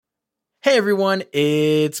Hey everyone,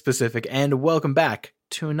 it's Pacific, and welcome back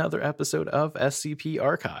to another episode of SCP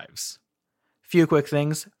Archives. Few quick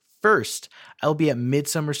things. First, I'll be at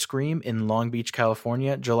Midsummer Scream in Long Beach,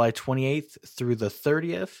 California, July 28th through the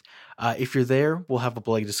 30th. If you're there, we'll have a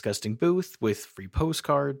Bloody Disgusting booth with free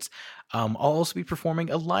postcards. I'll also be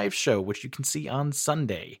performing a live show, which you can see on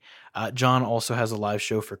Sunday. John also has a live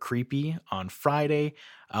show for Creepy on Friday,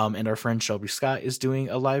 and our friend Shelby Scott is doing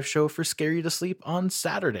a live show for Scary to Sleep on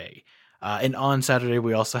Saturday. And on Saturday,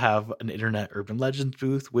 we also have an Internet Urban Legends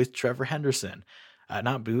booth with Trevor Henderson.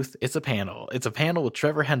 Not booth, it's a panel. It's a panel with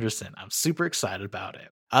Trevor Henderson. I'm super excited about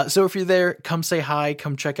it. So if you're there, come say hi,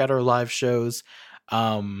 come check out our live shows.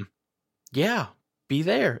 Yeah, be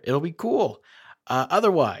there. It'll be cool.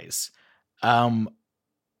 Otherwise,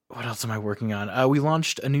 what else am I working on? We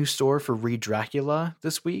launched a new store for Read Dracula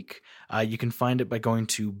this week. You can find it by going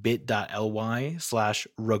to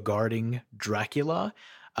bit.ly/regarding Dracula.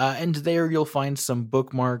 And there you'll find some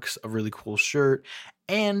bookmarks, a really cool shirt,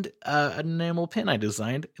 and an enamel pin I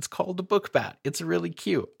designed. It's called the Book Bat. It's really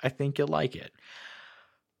cute. I think you'll like it.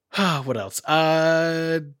 What else?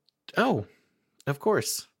 Oh, of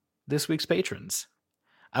course, this week's patrons.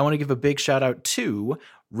 I want to give a big shout out to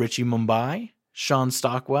Richie Mumbai, Sean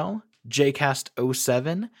Stockwell,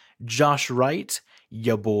 JCast07, Josh Wright,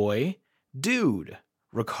 Ya Boy, Dude,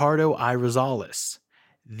 Ricardo I. Rosales,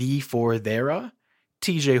 The Forthera,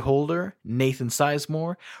 TJ Holder, Nathan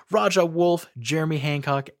Sizemore, Raja Wolf, Jeremy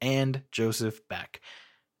Hancock, and Joseph Beck.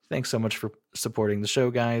 Thanks so much for supporting the show,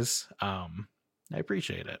 guys. I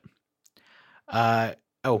appreciate it. Last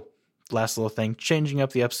little thing, changing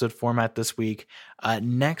up the episode format this week.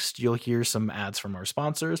 Next, you'll hear some ads from our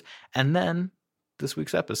sponsors, and then this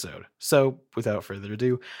week's episode. So, without further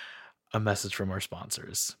ado, a message from our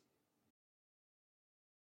sponsors.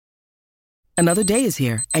 Another day is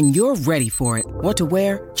here, and you're ready for it. What to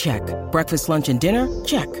wear? Check. Breakfast, lunch, and dinner?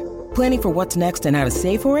 Check. Planning for what's next and how to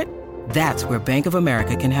save for it? That's where Bank of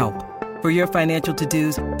America can help. For your financial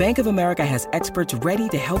to-dos, Bank of America has experts ready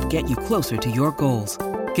to help get you closer to your goals.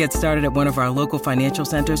 Get started at one of our local financial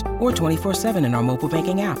centers or 24/7 in our mobile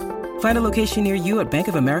banking app. Find a location near you at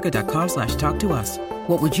bankofamerica.com/talktous.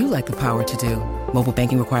 What would you like the power to do? Mobile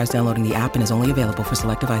banking requires downloading the app and is only available for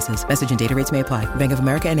select devices. Message and data rates may apply. Bank of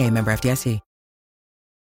America N.A., member FDIC.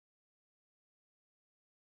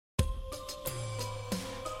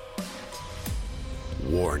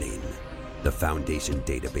 Warning. The Foundation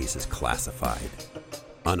database is classified.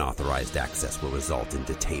 Unauthorized access will result in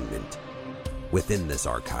detainment. Within this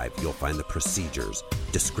archive, you'll find the procedures,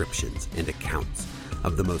 descriptions, and accounts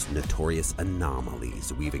of the most notorious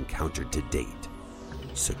anomalies we've encountered to date.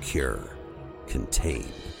 Secure,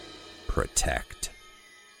 contain, protect.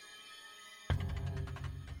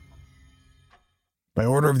 By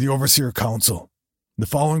order of the Overseer Council, the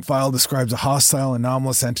following file describes a hostile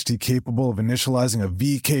anomalous entity capable of initializing a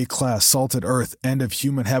VK-class salted Earth end of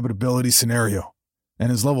human habitability scenario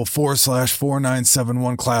and is level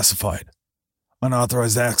 4/4971 classified.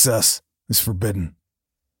 Unauthorized access is forbidden.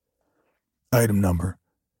 Item number,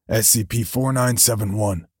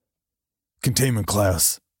 SCP-4971. Containment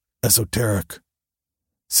class, Esoteric.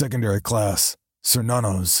 Secondary class,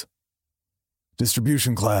 Cernunos.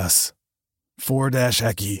 Distribution class,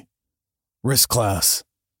 4-Ecce. Risk class,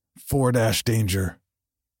 4-Danger.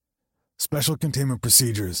 Special containment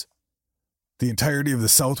procedures. The entirety of the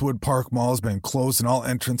Southwood Park Mall has been closed and all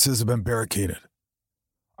entrances have been barricaded.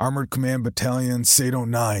 Armored Command Battalion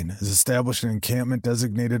SATO-9 has established an encampment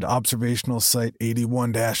designated Observational Site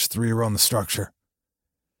 81-3 around the structure.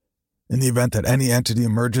 In the event that any entity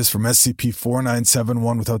emerges from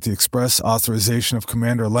SCP-4971 without the express authorization of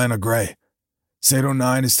Commander Lana Gray,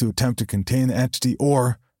 SATO-9 is to attempt to contain the entity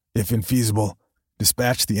or, if infeasible,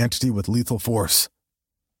 dispatch the entity with lethal force.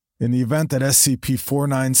 In the event that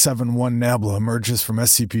SCP-4971 Nabla emerges from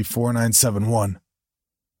SCP-4971,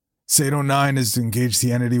 SATO-9 is to engage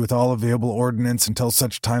the entity with all available ordnance until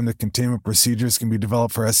such time that containment procedures can be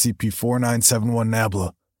developed for SCP-4971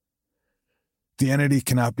 Nabla. The entity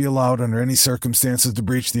cannot be allowed under any circumstances to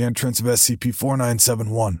breach the entrance of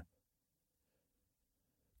SCP-4971.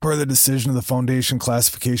 Per the decision of the Foundation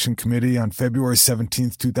Classification Committee on February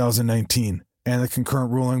 17, 2019, and the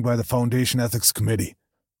concurrent ruling by the Foundation Ethics Committee,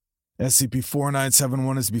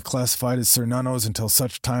 SCP-4971 is to be classified as Cernunos until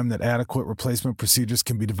such time that adequate replacement procedures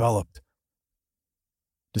can be developed.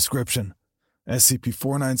 Description: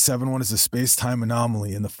 SCP-4971 is a space-time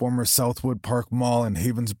anomaly in the former Southwood Park Mall in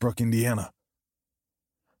Havensbrook, Indiana.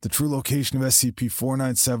 The true location of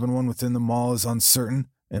SCP-4971 within the mall is uncertain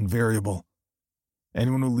and variable.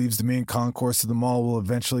 Anyone who leaves the main concourse of the mall will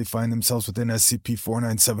eventually find themselves within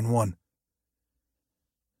SCP-4971.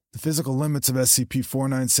 The physical limits of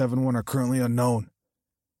SCP-4971 are currently unknown,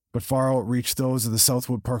 but far outreach those of the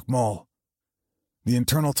Southwood Park Mall. The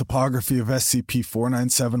internal topography of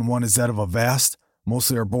SCP-4971 is that of a vast,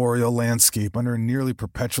 mostly arboreal landscape under a nearly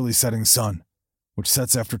perpetually setting sun, which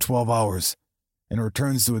sets after 12 hours and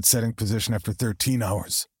returns to its setting position after 13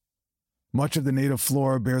 hours. Much of the native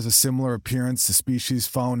flora bears a similar appearance to species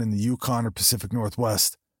found in the Yukon or Pacific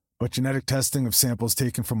Northwest, but genetic testing of samples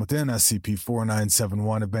taken from within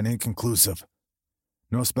SCP-4971 have been inconclusive.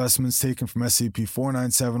 No specimens taken from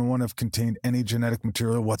SCP-4971 have contained any genetic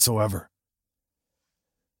material whatsoever.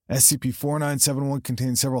 SCP-4971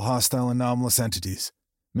 contains several hostile anomalous entities.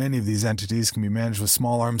 Many of these entities can be managed with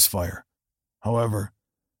small arms fire. However,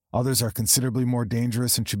 others are considerably more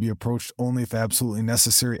dangerous and should be approached only if absolutely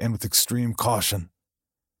necessary and with extreme caution.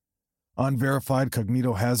 Unverified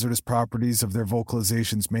cognitohazardous properties of their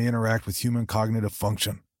vocalizations may interact with human cognitive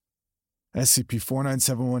function.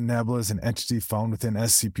 SCP-4971 Nabla is an entity found within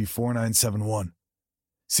SCP-4971.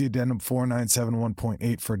 See Addendum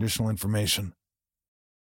 4971.8 for additional information.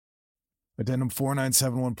 Addendum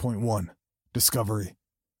 4971.1 Discovery.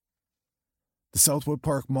 The Southwood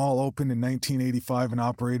Park Mall opened in 1985 and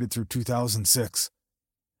operated through 2006.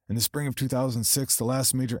 In the spring of 2006, the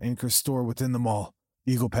last major anchor store within the mall,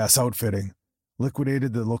 Eagle Pass Outfitting,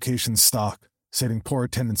 liquidated the location's stock, citing poor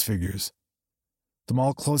attendance figures. The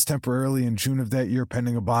mall closed temporarily in June of that year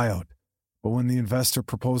pending a buyout, but when the investor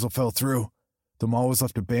proposal fell through, the mall was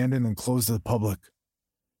left abandoned and closed to the public.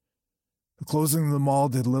 The closing of the mall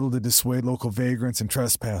did little to dissuade local vagrants and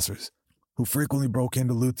trespassers, who frequently broke in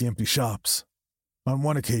to loot the empty shops. On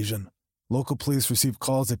one occasion, local police received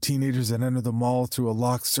calls that teenagers had entered the mall through a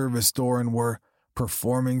locked service door and were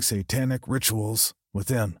performing satanic rituals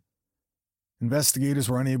within. Investigators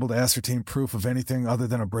were unable to ascertain proof of anything other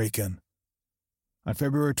than a break-in. On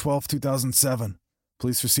February 12, 2007,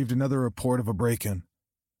 police received another report of a break-in.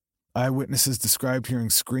 Eyewitnesses described hearing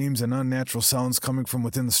screams and unnatural sounds coming from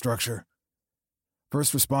within the structure.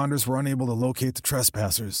 First responders were unable to locate the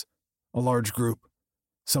trespassers, a large group,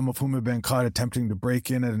 some of whom had been caught attempting to break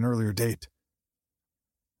in at an earlier date.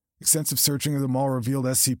 Extensive searching of the mall revealed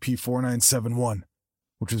SCP-4971,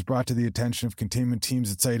 which was brought to the attention of containment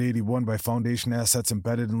teams at Site 81 by Foundation assets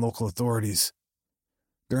embedded in local authorities.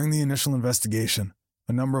 During the initial investigation,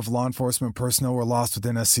 a number of law enforcement personnel were lost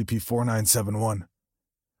within SCP-4971.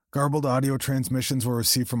 Garbled audio transmissions were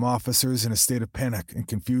received from officers in a state of panic and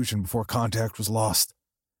confusion before contact was lost.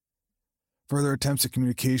 Further attempts at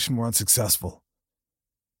communication were unsuccessful.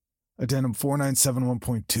 Addendum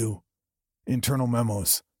 4971.2 Internal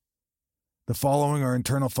Memos. The following are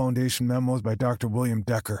internal Foundation memos by Dr. William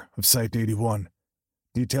Decker of Site 81,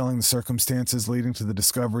 detailing the circumstances leading to the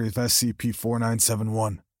discovery of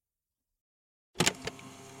SCP-4971.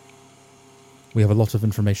 We have a lot of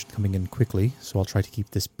information coming in quickly, so I'll try to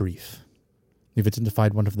keep this brief. We've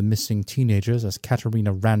identified one of the missing teenagers as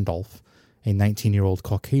Katerina Randolph, a 19-year-old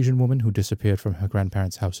Caucasian woman who disappeared from her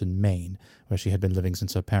grandparents' house in Maine, where she had been living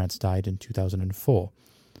since her parents died in 2004.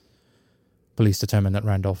 Police determined that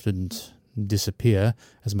Randolph didn't disappear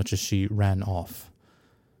as much as she ran off.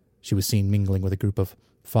 She was seen mingling with a group of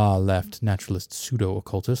far-left naturalist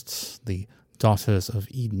pseudo-occultists, the Daughters of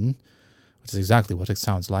Eden, which is exactly what it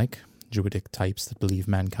sounds like, Druidic types that believe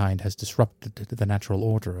mankind has disrupted the natural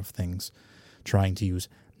order of things, trying to use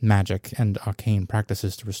magic and arcane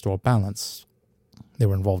practices to restore balance. They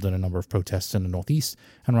were involved in a number of protests in the Northeast,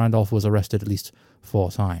 and Randolph was arrested at least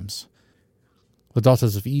 4 times. The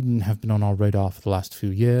Daughters of Eden have been on our radar for the last few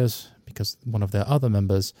years, because one of their other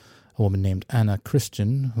members, a woman named Anna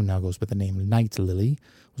Christian, who now goes by the name Night Lily,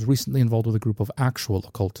 was recently involved with a group of actual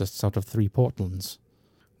occultists out of 3 Portlands.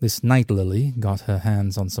 This Night Lily got her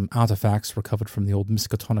hands on some artifacts recovered from the old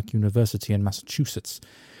Miskatonic University in Massachusetts,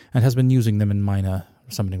 and has been using them in minor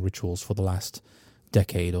summoning rituals for the last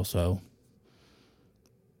decade or so.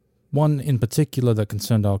 One in particular that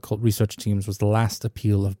concerned our occult research teams was the last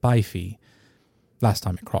appeal of Bifi. Last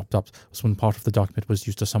time it cropped up was when part of the document was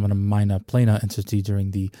used to summon a minor planar entity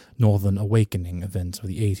during the Northern Awakening event of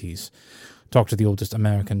the 80s. Talk to the oldest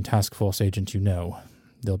American task force agent you know.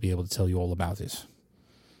 They'll be able to tell you all about it.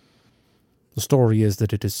 The story is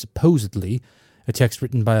that it is supposedly a text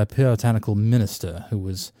written by a puritanical minister who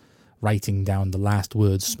was writing down the last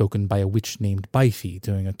words spoken by a witch named Bifi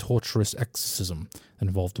during a torturous exorcism that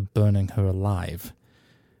involved burning her alive.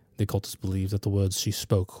 The occultists believe that the words she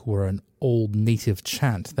spoke were an old native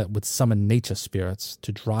chant that would summon nature spirits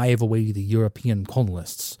to drive away the European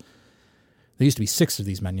colonists. There used to be 6 of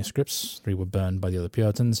these manuscripts. 3 were burned by the other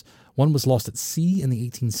Puritans. 1 was lost at sea in the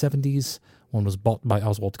 1870s. 1 was bought by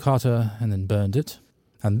Oswald Carter and then burned it.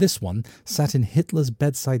 and this one sat in Hitler's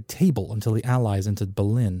bedside table until the Allies entered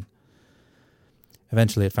Berlin.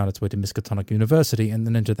 Eventually it found its way to Miskatonic University and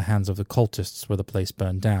then into the hands of the cultists, where the place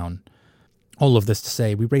burned down. All of this to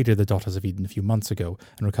say, we raided the Daughters of Eden a few months ago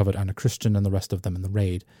and recovered Anna Christian and the rest of them in the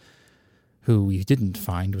raid. Who we didn't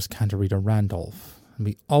find was Katerina Randolph, and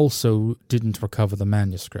we also didn't recover the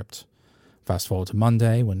manuscript. Fast forward to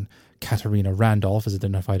Monday, when Katerina Randolph is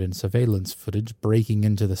identified in surveillance footage breaking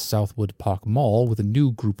into the Southwood Park Mall with a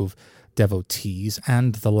new group of devotees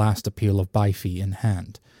and the last appeal of Bifi in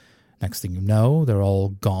hand. Next thing you know, they're all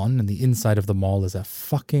gone, and the inside of the mall is a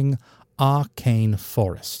fucking arcane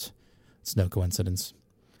forest. It's no coincidence.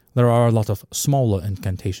 There are a lot of smaller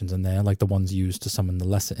incantations in there, like the ones used to summon the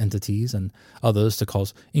lesser entities, and others to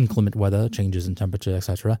cause inclement weather, changes in temperature,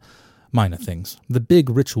 etc. Minor things. The big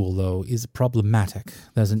ritual, though, is problematic.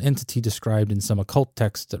 There's an entity described in some occult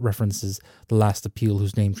text that references the last appeal,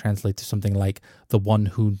 whose name translates to something like the one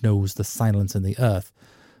who knows the silence in the earth.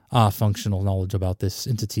 Our functional knowledge about this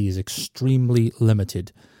entity is extremely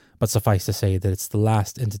limited, but suffice to say that it's the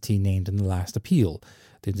last entity named in the last appeal,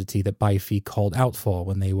 the entity that Bifi called out for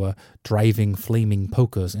when they were driving flaming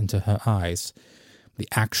pokers into her eyes. The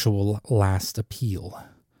actual last appeal.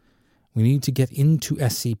 We need to get into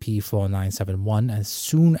SCP-4971 as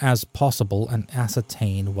soon as possible and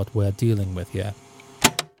ascertain what we're dealing with here.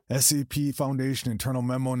 SCP Foundation Internal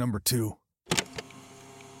Memo Number 2.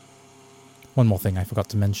 One more thing I forgot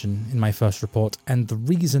to mention in my first report, and the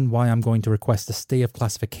reason why I'm going to request a stay of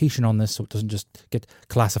classification on this so it doesn't just get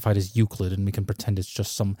classified as Euclid and we can pretend it's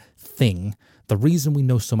just some thing. The reason we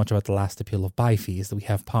know so much about the last appeal of Bifi is that we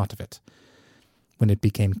have part of it. When it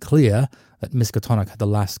became clear that Miskatonic had the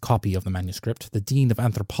last copy of the manuscript, the Dean of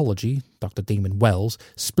Anthropology, Dr. Damon Wells,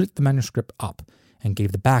 split the manuscript up and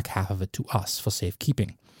gave the back half of it to us for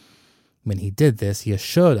safekeeping. When he did this, he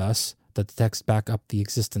assured us that the text backed up the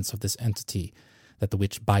existence of this entity that the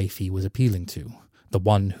witch Bifi was appealing to, the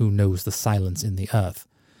one who knows the silence in the earth,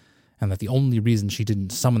 and that the only reason she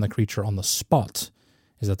didn't summon the creature on the spot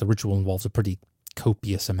is that the ritual involves a pretty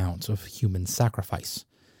copious amount of human sacrifice.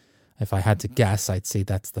 If I had to guess, I'd say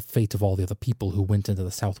that's the fate of all the other people who went into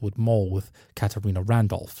the Southwood Mall with Katerina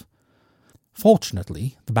Randolph.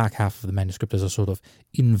 Fortunately, the back half of the manuscript is a sort of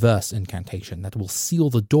inverse incantation that will seal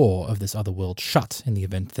the door of this other world shut in the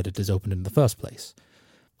event that it is opened in the first place.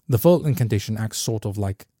 The full incantation acts sort of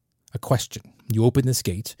like a question. You open this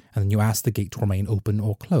gate, and then you ask the gate to remain open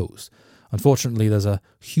or close. Unfortunately, there's a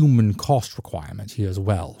human cost requirement here as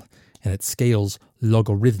well, and it scales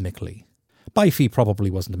logarithmically. Bifi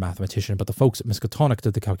probably wasn't a mathematician, but the folks at Miskatonic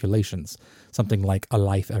did the calculations. Something like a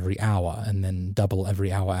life every hour, and then double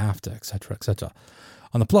every hour after, etc., etc.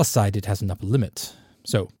 On the plus side, it has an upper limit.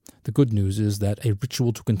 So, the good news is that a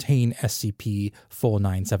ritual to contain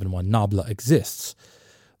SCP-4971 Nabla exists.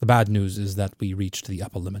 The bad news is that we reached the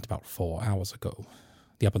upper limit about 4 hours ago.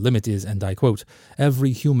 The upper limit is, and I quote,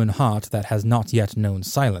 every human heart that has not yet known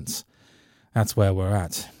silence. That's where we're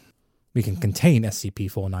at. We can contain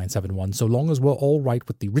SCP-4971 so long as we're all right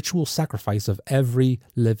with the ritual sacrifice of every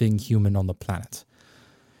living human on the planet.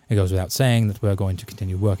 It goes without saying that we're going to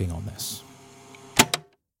continue working on this.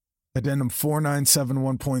 Addendum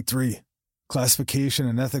 4971.3. Classification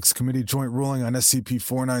and Ethics Committee Joint Ruling on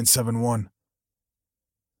SCP-4971.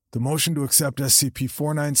 The motion to accept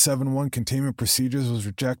SCP-4971 containment procedures was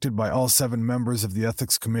rejected by all 7 members of the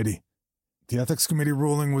Ethics Committee. The Ethics Committee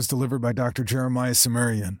ruling was delivered by Dr. Jeremiah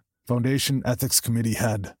Sumerian, Foundation Ethics Committee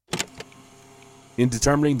Head. In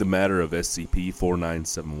determining the matter of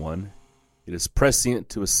SCP-4971, it is prescient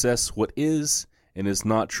to assess what is and is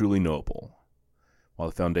not truly knowable. While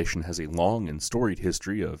the Foundation has a long and storied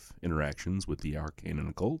history of interactions with the arcane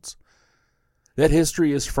and occults, that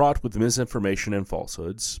history is fraught with misinformation and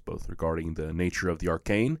falsehoods, both regarding the nature of the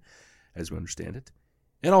arcane, as we understand it,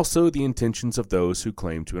 and also the intentions of those who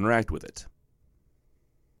claim to interact with it.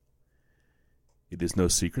 It is no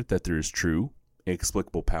secret that there is true,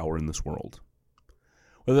 inexplicable power in this world.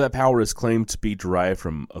 Whether that power is claimed to be derived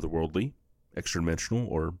from otherworldly, extra-dimensional,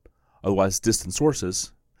 or otherwise distant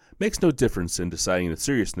sources makes no difference in deciding the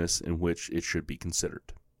seriousness in which it should be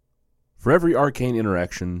considered. For every arcane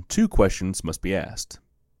interaction, 2 questions must be asked.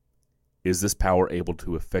 Is this power able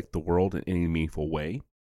to affect the world in any meaningful way?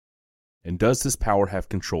 And does this power have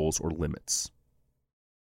controls or limits?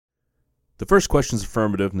 The first question's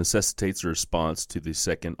affirmative necessitates a response to the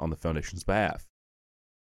second on the Foundation's behalf.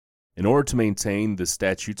 In order to maintain the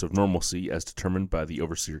statutes of normalcy as determined by the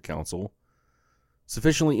Overseer Council,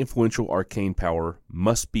 sufficiently influential arcane power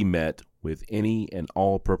must be met with any and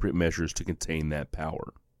all appropriate measures to contain that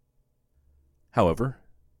power. However,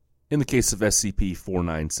 in the case of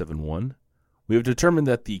SCP-4971, We have determined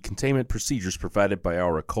that the containment procedures provided by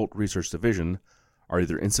our Occult Research Division are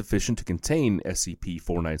either insufficient to contain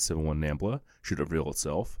SCP-4971 NAMBLA, should it reveal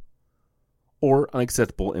itself, or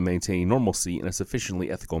unacceptable in maintaining normalcy in a sufficiently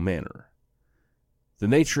ethical manner. The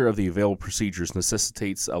nature of the available procedures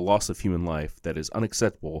necessitates a loss of human life that is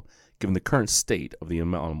unacceptable given the current state of the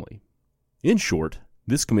anomaly. In short,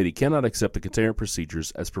 this committee cannot accept the containment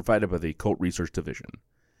procedures as provided by the Occult Research Division,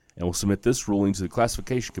 and will submit this ruling to the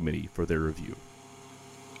Classification Committee for their review.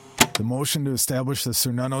 The motion to establish the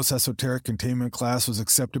Cernunnos Esoteric Containment Class was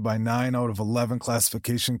accepted by 9 out of 11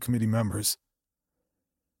 Classification Committee members.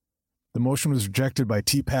 The motion was rejected by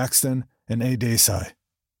T. Paxton and A. Desai.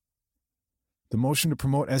 The motion to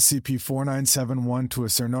promote SCP-4971 to a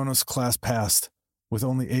Cernunnos class passed, with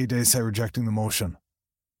only A. Desai rejecting the motion.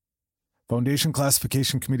 Foundation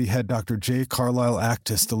Classification Committee head Dr. J. Carlisle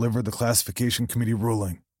Actis delivered the Classification Committee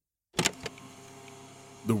ruling.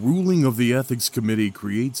 The ruling of the Ethics Committee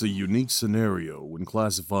creates a unique scenario when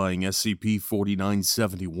classifying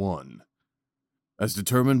SCP-4971. As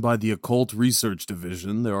determined by the Occult Research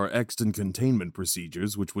Division, there are extant containment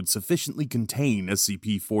procedures which would sufficiently contain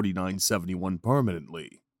SCP-4971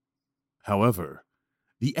 permanently. However,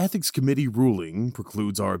 the Ethics Committee ruling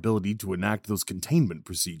precludes our ability to enact those containment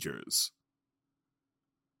procedures.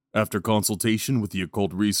 After consultation with the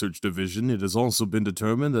Occult Research Division, it has also been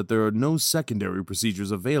determined that there are no secondary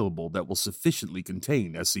procedures available that will sufficiently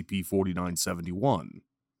contain SCP-4971.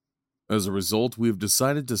 As a result, we have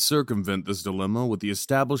decided to circumvent this dilemma with the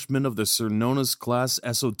establishment of the Cernunnos Class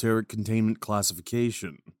Esoteric Containment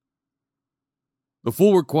Classification. The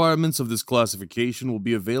full requirements of this classification will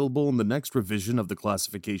be available in the next revision of the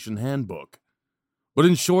Classification Handbook. But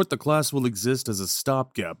in short, the class will exist as a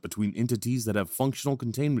stopgap between entities that have functional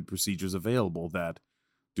containment procedures available that,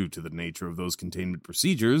 due to the nature of those containment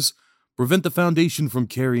procedures, prevent the Foundation from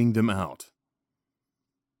carrying them out.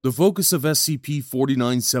 The focus of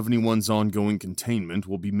SCP-4971's ongoing containment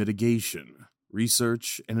will be mitigation,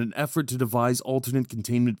 research, and an effort to devise alternate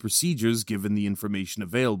containment procedures given the information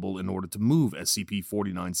available in order to move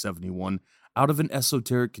SCP-4971 out of an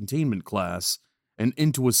esoteric containment class and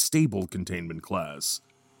into a stable containment class,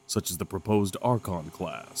 such as the proposed Archon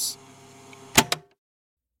class.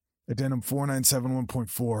 Addendum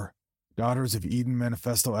 4971.4, Daughters of Eden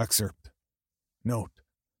Manifesto Excerpt. Note: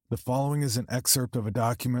 the following is an excerpt of a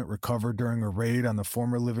document recovered during a raid on the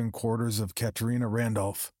former living quarters of Katerina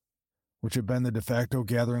Randolph, which had been the de facto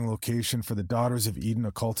gathering location for the Daughters of Eden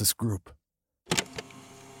occultist group.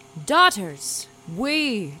 Daughters!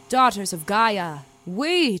 We, daughters of Gaia!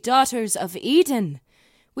 We, daughters of Eden!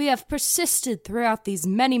 We have persisted throughout these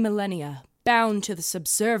many millennia, bound to the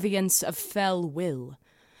subservience of fell will.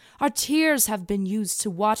 Our tears have been used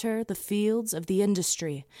to water the fields of the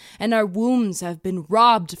industry, and our wombs have been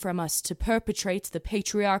robbed from us to perpetrate the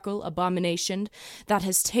patriarchal abomination that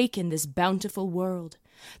has taken this bountiful world,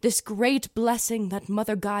 this great blessing that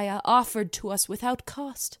Mother Gaia offered to us without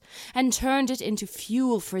cost, and turned it into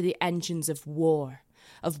fuel for the engines of war,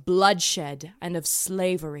 of bloodshed, and of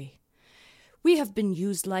slavery. We have been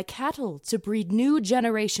used like cattle to breed new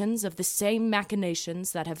generations of the same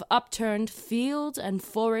machinations that have upturned field and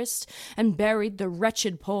forest and buried the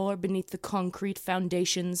wretched poor beneath the concrete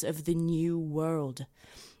foundations of the new world.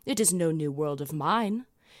 It is no new world of mine.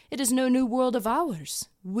 It is no new world of ours.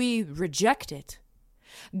 We reject it.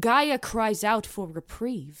 Gaia cries out for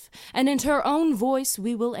reprieve, and in her own voice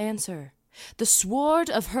we will answer. The sword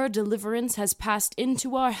of her deliverance has passed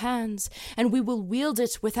into our hands, and we will wield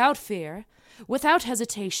it without fear, without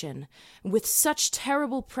hesitation, with such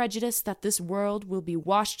terrible prejudice that this world will be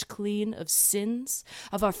washed clean of sins,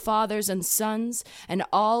 of our fathers and sons, and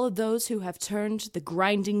all of those who have turned the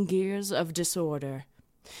grinding gears of disorder.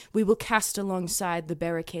 We will cast alongside the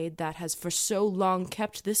barricade that has for so long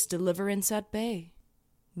kept this deliverance at bay.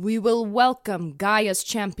 We will welcome Gaia's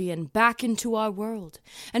champion back into our world,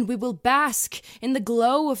 and we will bask in the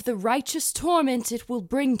glow of the righteous torment it will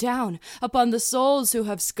bring down upon the souls who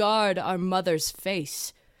have scarred our mother's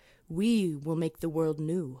face. We will make the world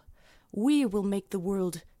new. We will make the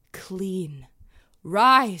world clean.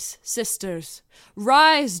 Rise, sisters.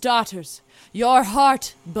 Rise, daughters. Your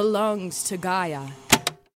heart belongs to Gaia.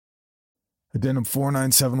 Addendum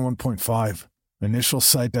 4971.5, Initial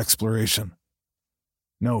Site Exploration.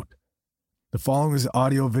 Note: the following is the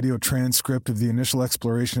audio-video transcript of the initial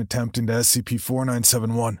exploration attempt into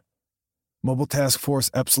SCP-4971. Mobile Task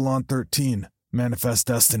Force Epsilon-13, Manifest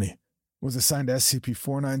Destiny, was assigned to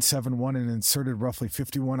SCP-4971 and inserted roughly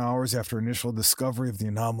 51 hours after initial discovery of the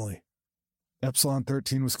anomaly.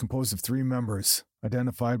 Epsilon-13 was composed of 3 members,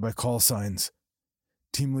 identified by call signs: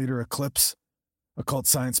 Team Leader Eclipse, Occult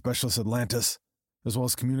Science Specialist Atlantis, as well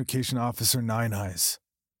as Communication Officer Nine Eyes.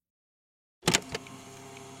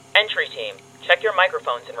 Entry team, check your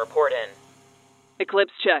microphones and report in.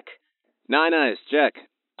 Eclipse check. Nine Eyes, check.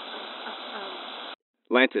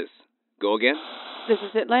 Lantis, go again? This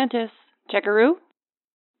is Atlantis. Checkaroo?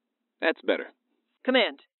 That's better.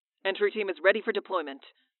 Command, entry team is ready for deployment.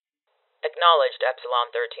 Acknowledged,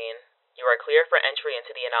 Epsilon 13. You are clear for entry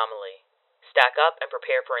into the anomaly. Stack up and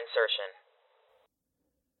prepare for insertion.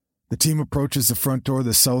 The team approaches the front door of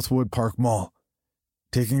the Southwood Park Mall,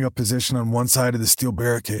 taking up position on one side of the steel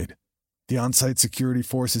barricade. The on-site security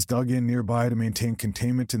force is dug in nearby to maintain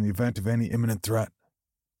containment in the event of any imminent threat.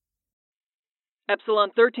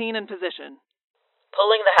 Epsilon 13 in position.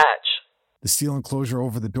 Pulling the hatch. The steel enclosure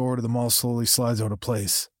over the door to the mall slowly slides out of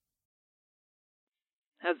place.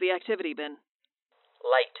 How's the activity been?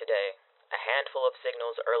 Light today. A handful of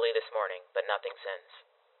signals early this morning, but nothing since.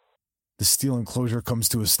 The steel enclosure comes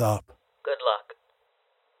to a stop. Good luck.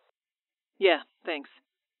 Yeah, thanks.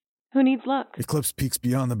 Who needs luck? Eclipse peeks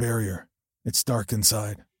beyond the barrier. It's dark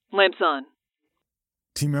inside. Lamps on.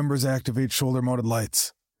 Team members activate shoulder-mounted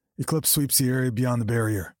lights. Eclipse sweeps the area beyond the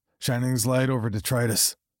barrier, shining his light over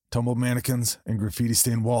detritus, tumbled mannequins, and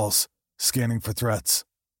graffiti-stained walls, scanning for threats.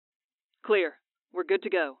 Clear. We're good to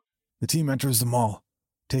go. The team enters the mall,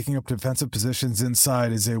 taking up defensive positions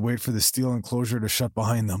inside as they wait for the steel enclosure to shut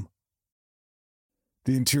behind them.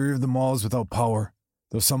 The interior of the mall is without power,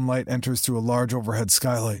 though some light enters through a large overhead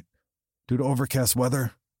skylight. Due to overcast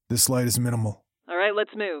weather, this light is minimal. All right,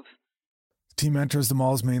 let's move. The team enters the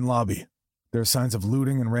mall's main lobby. There are signs of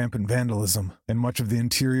looting and rampant vandalism, and much of the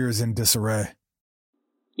interior is in disarray.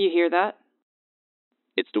 You hear that?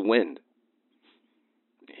 It's the wind.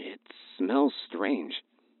 It smells strange.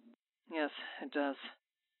 Yes, it does.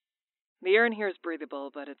 The air in here is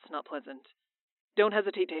breathable, but it's not pleasant. Don't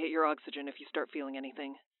hesitate to hit your oxygen if you start feeling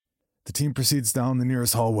anything. The team proceeds down the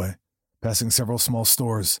nearest hallway, passing several small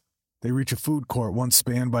stores. They reach a food court once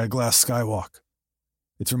spanned by a glass skywalk.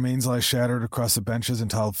 Its remains lie shattered across the benches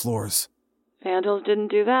and tiled floors. Vandals didn't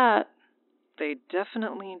do that. They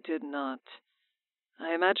definitely did not.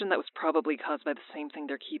 I imagine that was probably caused by the same thing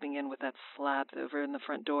they're keeping in with that slab over in the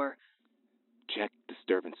front door. Check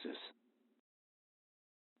disturbances.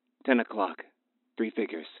 10 o'clock. 3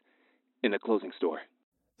 figures. In the clothing store.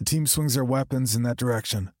 The team swings their weapons in that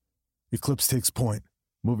direction. Eclipse takes point,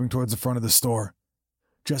 moving towards the front of the store.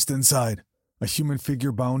 Just inside, a human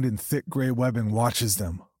figure bound in thick gray webbing watches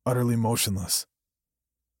them, utterly motionless.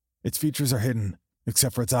 Its features are hidden,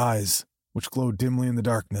 except for its eyes, which glow dimly in the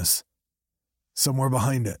darkness. Somewhere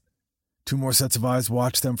behind it, 2 more sets of eyes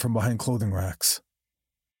watch them from behind clothing racks.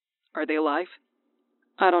 Are they alive?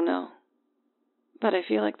 I don't know. But I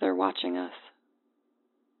feel like they're watching us.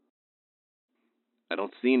 I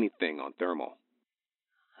don't see anything on thermal.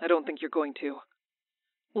 I don't think you're going to.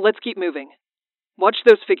 Let's keep moving. Watch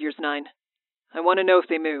those figures, 9. I want to know if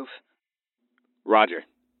they move. Roger.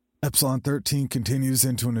 Epsilon 13 continues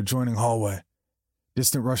into an adjoining hallway.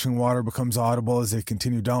 Distant rushing water becomes audible as they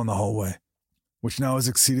continue down the hallway, which now has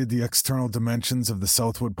exceeded the external dimensions of the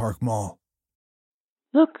Southwood Park Mall.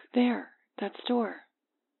 Look, there. That store.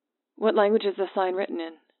 What language is the sign written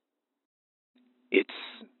in? It's...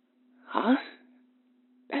 Huh?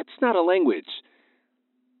 That's not a language.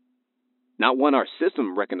 Not one our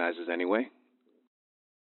system recognizes anyway.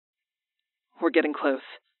 We're getting close.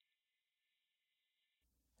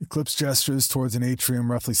 Eclipse gestures towards an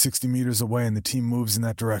atrium roughly 60 meters away and the team moves in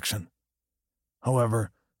that direction.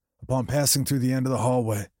 However, upon passing through the end of the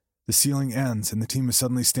hallway, the ceiling ends and the team is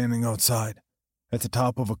suddenly standing outside, at the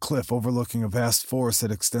top of a cliff overlooking a vast forest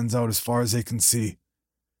that extends out as far as they can see.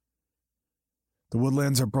 The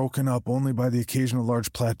woodlands are broken up only by the occasional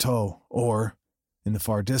large plateau, or, in the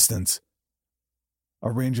far distance,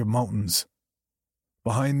 a range of mountains.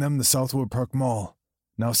 Behind them, the Southwood Park Mall,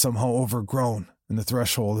 now somehow overgrown, and the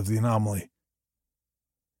threshold of the anomaly.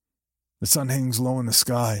 The sun hangs low in the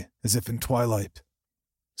sky, as if in twilight.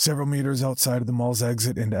 Several meters outside of the mall's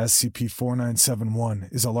exit into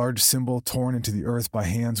SCP-4971 is a large symbol torn into the earth by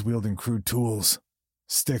hands wielding crude tools,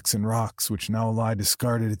 sticks and rocks which now lie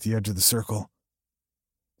discarded at the edge of the circle.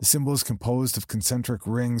 The symbol is composed of concentric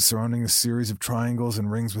rings surrounding a series of triangles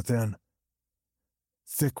and rings within.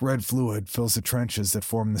 Thick red fluid fills the trenches that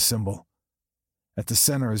form the symbol. At the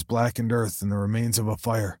center is blackened earth and the remains of a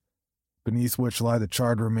fire, beneath which lie the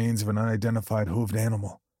charred remains of an unidentified hooved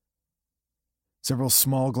animal. Several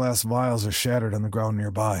small glass vials are shattered on the ground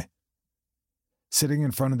nearby. Sitting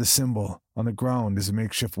in front of the symbol, on the ground, is a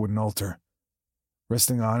makeshift wooden altar.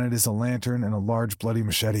 Resting on it is a lantern and a large bloody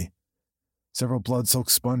machete. Several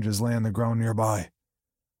blood-soaked sponges lay on the ground nearby.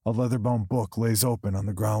 A leather-bound book lays open on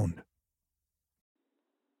the ground.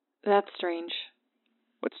 That's strange.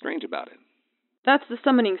 What's strange about it? That's the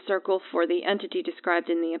summoning circle for the entity described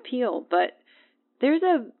in the appeal, but there's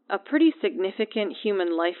a pretty significant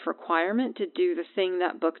human life requirement to do the thing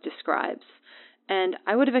that book describes, and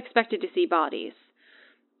I would have expected to see bodies.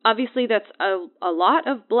 Obviously, that's a lot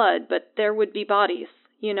of blood, but there would be bodies,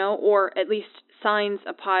 or at least signs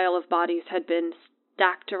a pile of bodies had been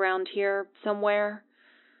stacked around here somewhere.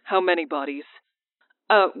 How many bodies?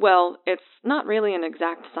 Well, it's not really an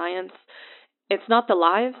exact science. It's not the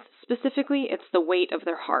lives, specifically, it's the weight of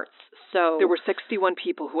their hearts, so... There were 61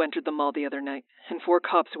 people who entered the mall the other night, and 4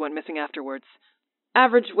 cops who went missing afterwards.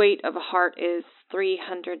 Average weight of a heart is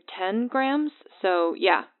 310 grams, so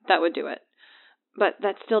yeah, that would do it. But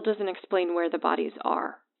that still doesn't explain where the bodies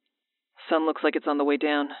are. Sun looks like it's on the way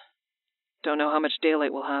down. Don't know how much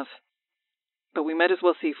daylight we'll have. But we might as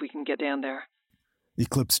well see if we can get down there.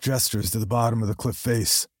 Eclipse gestures to the bottom of the cliff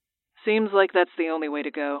face. Seems like that's the only way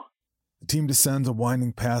to go. The team descends a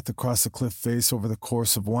winding path across the cliff face over the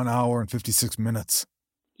course of 1 hour and 56 minutes.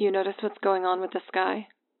 You notice what's going on with the sky?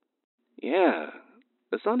 Yeah,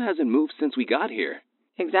 the sun hasn't moved since we got here.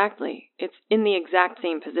 Exactly. It's in the exact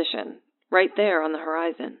same position, right there on the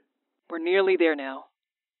horizon. We're nearly there now.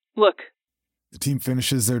 Look. The team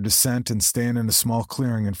finishes their descent and stand in a small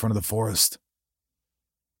clearing in front of the forest.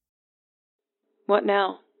 What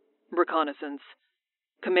now? Reconnaissance.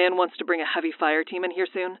 Command wants to bring a heavy fire team in here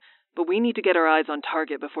soon, but we need to get our eyes on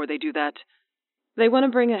target before they do that. They want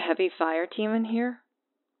to bring a heavy fire team in here?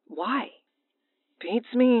 Why?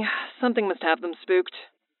 Beats me. Something must have them spooked.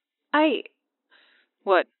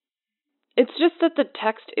 What? It's just that the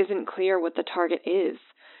text isn't clear what the target is.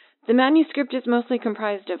 The manuscript is mostly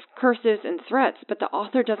comprised of curses and threats, but the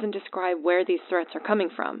author doesn't describe where these threats are coming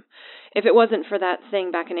from. If it wasn't for that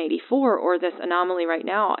thing back in 84 or this anomaly right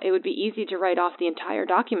now, it would be easy to write off the entire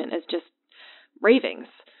document as just ravings.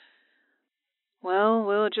 Well,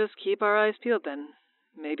 we'll just keep our eyes peeled then.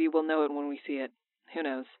 Maybe we'll know it when we see it. Who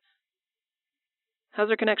knows? How's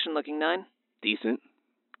our connection looking, 9? Decent.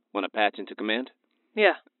 Want to patch into command?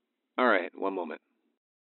 Yeah. All right, one moment.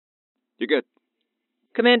 You're good.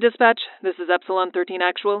 Command dispatch, this is Epsilon 13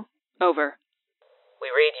 Actual. Over. We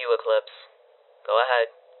read you, Eclipse. Go ahead.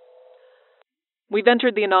 We've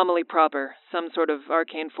entered the anomaly proper, some sort of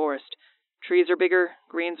arcane forest. Trees are bigger,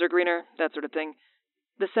 greens are greener, that sort of thing.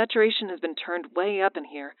 The saturation has been turned way up in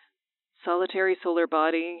here. Solitary solar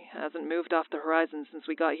body hasn't moved off the horizon since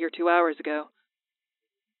we got here 2 hours ago.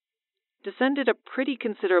 Descended a pretty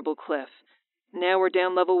considerable cliff. Now we're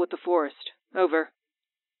down level with the forest. Over.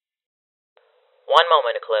 1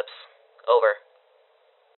 moment, Eclipse. Over.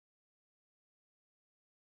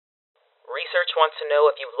 Research wants to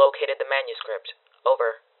know if you've located the manuscript.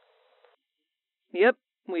 Over. Yep,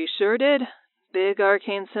 we sure did. Big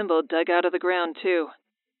arcane symbol dug out of the ground, too.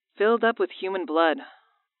 Filled up with human blood.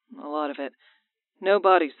 A lot of it. No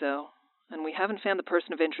bodies, though. And we haven't found the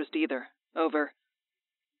person of interest either. Over.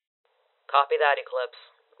 Copy that, Eclipse.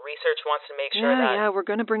 Research wants to make sure that... Yeah, we're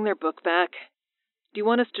gonna bring their book back. Do you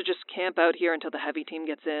want us to just camp out here until the heavy team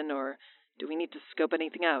gets in, or do we need to scope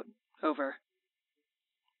anything out? Over.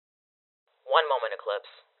 1 moment, Eclipse.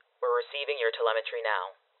 We're receiving your telemetry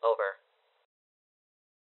now. Over.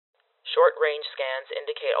 Short-range scans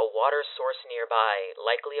indicate a water source nearby,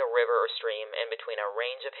 likely a river or stream, in between a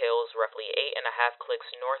range of hills roughly 8.5 clicks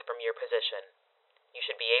north from your position. You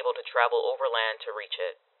should be able to travel overland to reach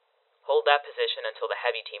it. Hold that position until the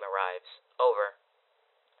heavy team arrives. Over.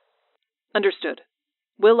 Understood.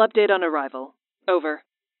 We'll update on arrival. Over.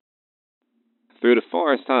 Through the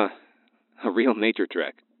forest, huh? A real nature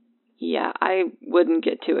trek. Yeah, I wouldn't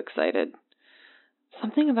get too excited.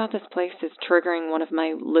 Something about this place is triggering one of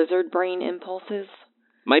my lizard brain impulses.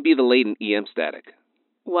 Might be the latent EM static.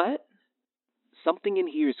 What? Something in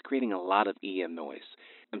here is creating a lot of EM noise.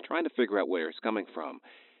 I'm trying to figure out where it's coming from.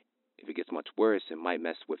 If it gets much worse, it might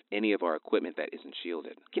mess with any of our equipment that isn't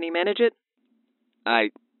shielded. Can you manage it?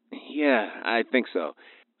 Yeah, I think so.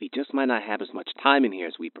 We just might not have as much time in here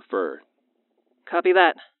as we prefer. Copy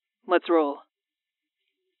that. Let's roll.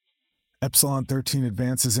 Epsilon 13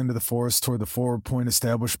 advances into the forest toward the forward point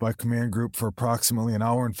established by Command Group for approximately 1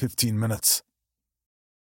 hour and 15 minutes.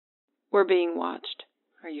 We're being watched.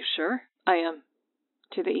 Are you sure? I am.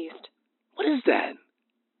 To the east. What is that?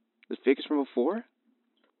 The figures from before?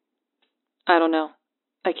 I don't know.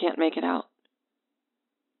 I can't make it out.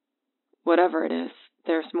 Whatever it is,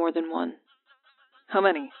 there's more than one. How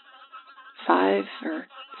many? 5 or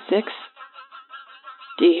 6.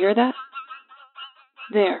 Do you hear that?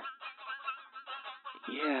 There.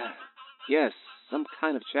 Yeah. Yes, some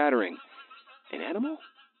kind of chattering. An animal?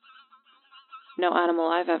 No animal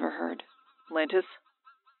I've ever heard. Lantis?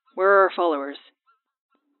 Where are our followers?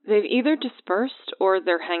 They've either dispersed or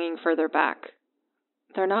they're hanging further back.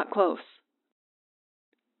 They're not close.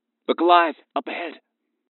 Look alive! Up ahead!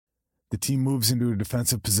 The team moves into a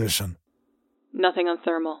defensive position. Nothing on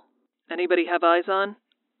thermal. Anybody have eyes on?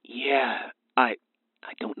 Yeah, I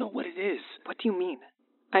don't know what it is. What do you mean?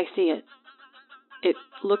 I see it. It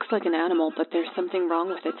looks like an animal, but there's something wrong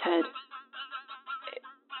with its head.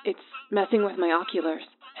 It's messing with my oculars.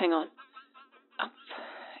 Hang on. Oh,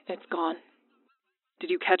 it's gone. Did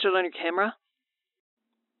you catch it on your camera?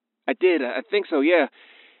 I did, I think so, yeah.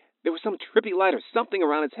 There was some trippy light or something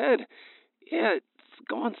around its head. Yeah, it's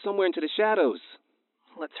gone somewhere into the shadows.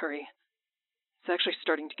 Let's hurry. It's actually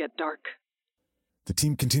starting to get dark. The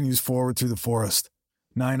team continues forward through the forest.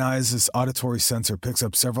 Nine Eyes' auditory sensor picks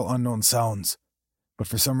up several unknown sounds, but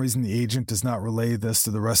for some reason the agent does not relay this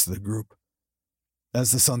to the rest of the group.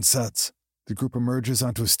 As the sun sets, the group emerges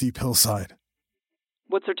onto a steep hillside.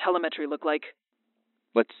 What's our telemetry look like?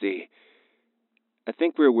 Let's see. I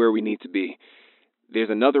think we're where we need to be. There's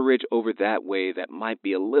another ridge over that way that might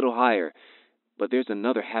be a little higher, but there's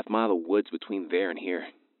another half-mile of woods between there and here.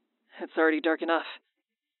 It's already dark enough.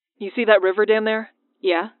 You see that river down there?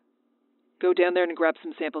 Yeah? Go down there and grab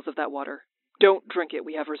some samples of that water. Don't drink it,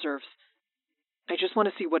 we have reserves. I just want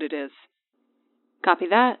to see what it is. Copy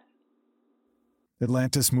that.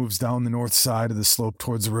 Atlantis moves down the north side of the slope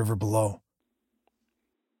towards the river below.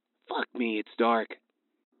 Fuck me, it's dark.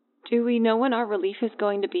 Do we know when our relief is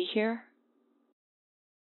going to be here?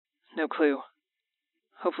 No clue.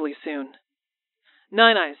 Hopefully soon.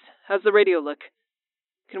 Nine Eyes, how's the radio look?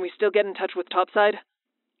 Can we still get in touch with Topside?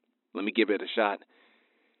 Let me give it a shot.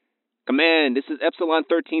 Command, this is Epsilon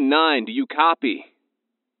 13-9. Do you copy?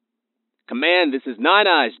 Command, this is Nine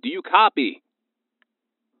Eyes. Do you copy?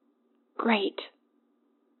 Great.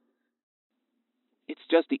 It's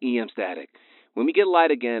just the EM static. When we get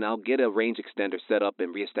light again, I'll get a range extender set up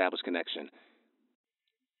and reestablish connection.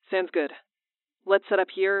 Sounds good. Let's set up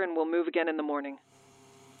here and we'll move again in the morning.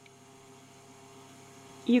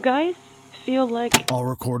 You guys feel like... All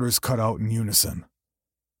recorders cut out in unison.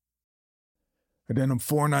 Addendum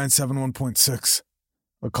 4971.6.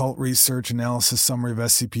 Occult Research Analysis Summary of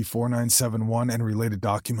SCP-4971 and related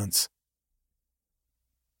documents.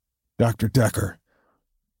 Dr. Decker.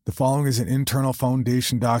 The following is an internal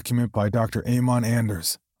Foundation document by Dr. Amon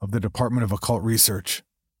Anders of the Department of Occult Research.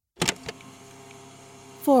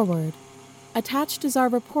 Forward. Attached is our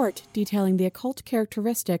report detailing the occult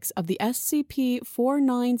characteristics of the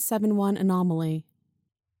SCP-4971 anomaly.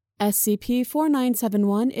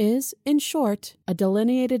 SCP-4971 is, in short, a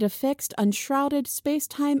delineated, affixed, unshrouded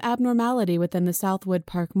space-time abnormality within the Southwood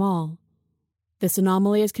Park Mall. This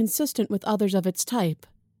anomaly is consistent with others of its type.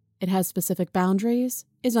 It has specific boundaries,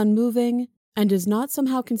 is unmoving, and is not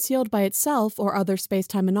somehow concealed by itself or other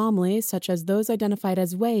space-time anomalies such as those identified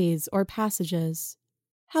as ways or passages.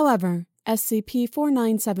 However,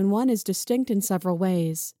 SCP-4971 is distinct in several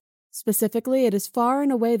ways. Specifically, it is far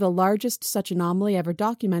and away the largest such anomaly ever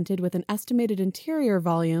documented, with an estimated interior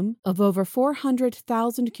volume of over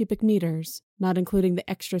 400,000 cubic meters, not including the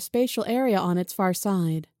extraspatial area on its far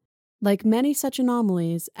side. Like many such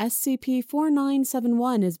anomalies,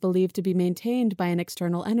 SCP-4971 is believed to be maintained by an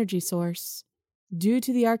external energy source. Due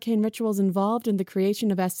to the arcane rituals involved in the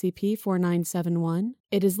creation of SCP-4971,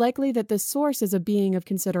 it is likely that this source is a being of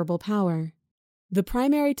considerable power. The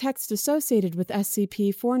primary text associated with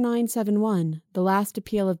SCP-4971, The Last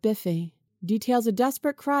Appeal of Biffy, details a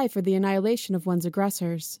desperate cry for the annihilation of one's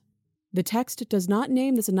aggressors. The text does not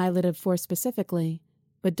name this annihilative force specifically,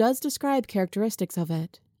 but does describe characteristics of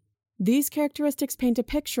it. These characteristics paint a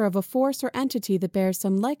picture of a force or entity that bears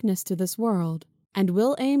some likeness to this world, and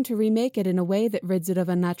will aim to remake it in a way that rids it of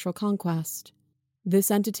unnatural conquest.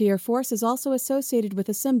 This entity or force is also associated with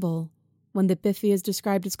a symbol, one that Biffy is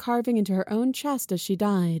described as carving into her own chest as she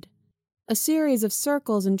died. A series of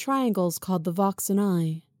circles and triangles called the Voxan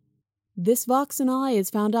Eye. This Voxan Eye is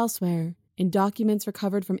found elsewhere, in documents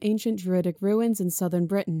recovered from ancient Druidic ruins in southern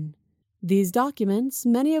Britain. These documents,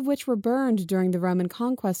 many of which were burned during the Roman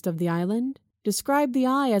conquest of the island, describe the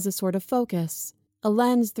eye as a sort of focus, a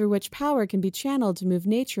lens through which power can be channeled to move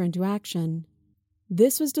nature into action.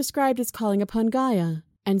 This was described as calling upon Gaia,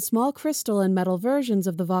 and small crystal and metal versions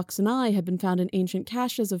of the Voxan Eye have been found in ancient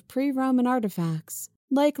caches of pre-Roman artifacts,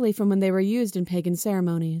 likely from when they were used in pagan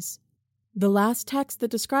ceremonies. The last text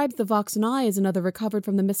that describes the Voxan Eye is another recovered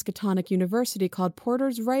from the Miskatonic University called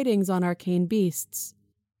Porter's Writings on Arcane Beasts.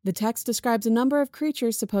 The text describes a number of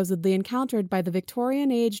creatures supposedly encountered by the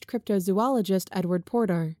Victorian-aged cryptozoologist Edward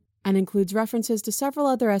Porter, and includes references to several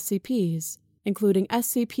other SCPs, including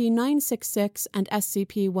SCP-966 and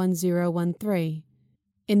SCP-1013.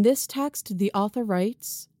 In this text, the author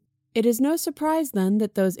writes, "It is no surprise, then,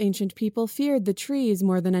 that those ancient people feared the trees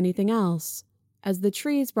more than anything else, as the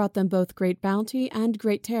trees brought them both great bounty and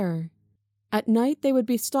great terror. At night they would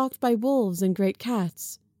be stalked by wolves and great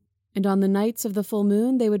cats, and on the nights of the full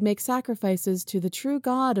moon they would make sacrifices to the true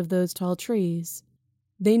God of those tall trees.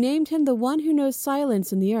 They named him the one who knows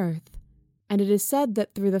silence in the earth, and it is said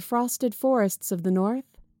that through the frosted forests of the north,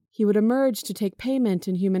 he would emerge to take payment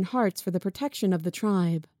in human hearts for the protection of the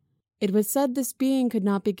tribe. It was said this being could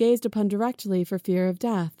not be gazed upon directly for fear of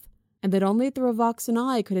death, and that only through a Voxan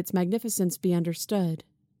eye could its magnificence be understood.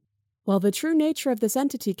 While the true nature of this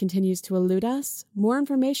entity continues to elude us, more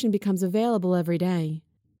information becomes available every day.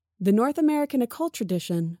 The North American occult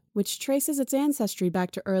tradition, which traces its ancestry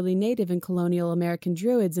back to early Native and colonial American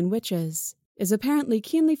druids and witches, is apparently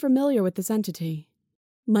keenly familiar with this entity.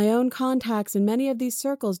 My own contacts in many of these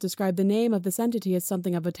circles describe the name of this entity as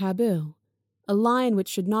something of a taboo, a line which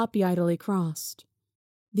should not be idly crossed.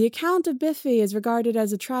 The account of Biffy is regarded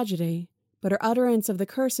as a tragedy, but her utterance of the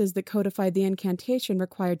curses that codified the incantation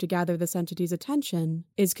required to gather this entity's attention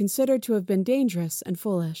is considered to have been dangerous and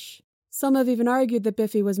foolish. Some have even argued that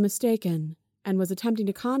Biffy was mistaken and was attempting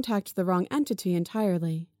to contact the wrong entity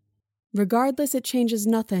entirely. Regardless, it changes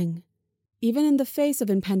nothing. Even in the face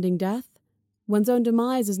of impending death, one's own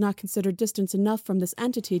demise is not considered distance enough from this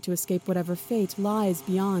entity to escape whatever fate lies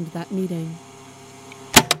beyond that meeting.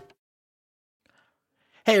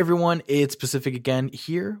 Hey everyone, it's Pacific again,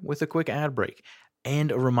 here with a quick ad break.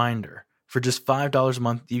 And a reminder, for just $5 a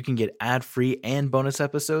month, you can get ad-free and bonus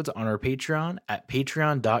episodes on our Patreon at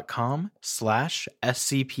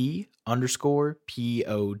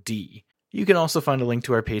patreon.com/SCP_POD. You can also find a link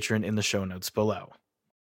to our Patreon in the show notes below.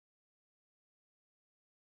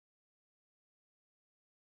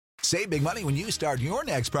 Save big money when you start your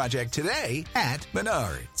next project today at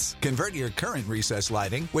Menards. Convert your current recessed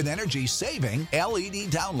lighting with energy-saving LED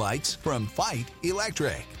downlights from Fight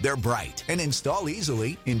Electric. They're bright and install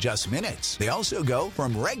easily in just minutes. They also go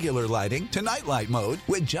from regular lighting to nightlight mode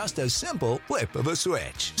with just a simple flip of a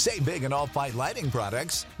switch. Save big on all Fight lighting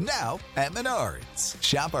products now at Menards.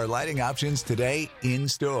 Shop our lighting options today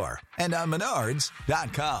in-store and on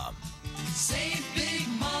Menards.com. Save big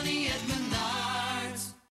money at Menards.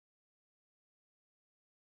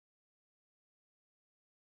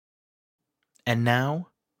 And now,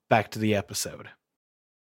 back to the episode.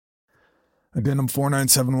 Addendum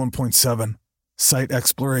 4971.7, Site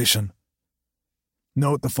Exploration.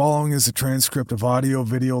 Note, the following is a transcript of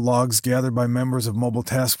audio-video logs gathered by members of Mobile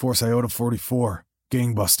Task Force Iota-44,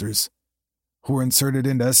 Gangbusters, who were inserted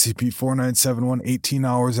into SCP-4971 18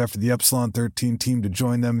 hours after the Epsilon-13 team to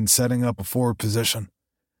join them in setting up a forward position.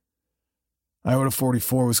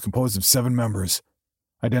 Iota-44 was composed of 7 members,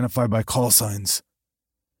 identified by call signs.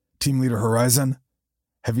 Team Leader Horizon,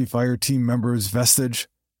 Heavy Fire Team members Vestige,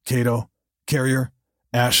 Cato, Carrier,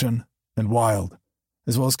 Ashen, and Wild,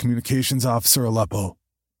 as well as Communications Officer Aleppo.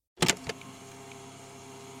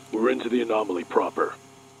 We're into the anomaly proper.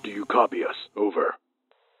 Do you copy us? Over.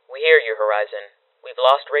 We hear you, Horizon. We've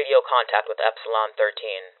lost radio contact with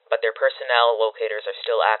Epsilon-13, but their personnel locators are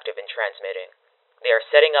still active and transmitting. They are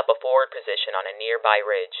setting up a forward position on a nearby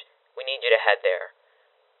ridge. We need you to head there.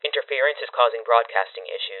 Interference is causing broadcasting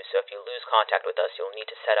issues, so if you lose contact with us, you'll need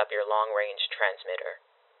to set up your long-range transmitter.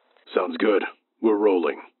 Sounds good. We're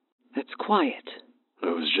rolling. It's quiet. I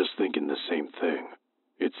was just thinking the same thing.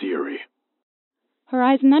 It's eerie.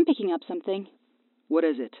 Horizon, I'm picking up something. What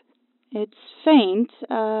is it? It's faint.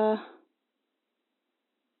 I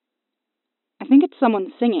think it's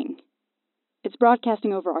someone singing. It's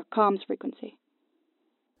broadcasting over our comms frequency.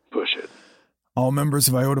 Push it. All members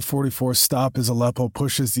of Iota-44 stop as Aleppo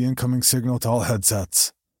pushes the incoming signal to all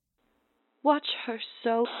headsets. Watch her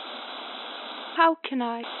so. How can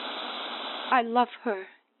I? I love her,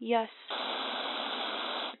 yes.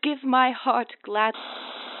 Give my heart glad.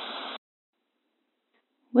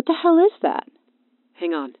 What the hell is that?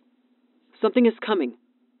 Hang on. Something is coming.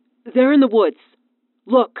 They're in the woods.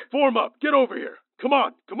 Look. Form up. Get over here. Come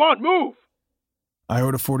on, move!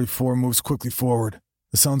 Iota-44 moves quickly forward.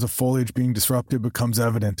 The sounds of foliage being disrupted becomes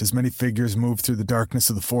evident as many figures move through the darkness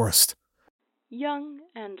of the forest. Young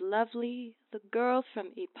and lovely, the girl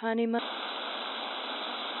from Ipanema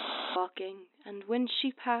walking, and when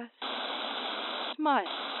she passed, smiled.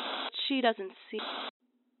 She doesn't see.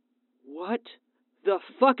 What the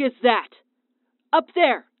fuck is that? Up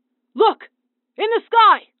there! Look! In the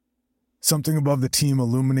sky! Something above the team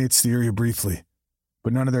illuminates the area briefly,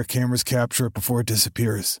 but none of their cameras capture it before it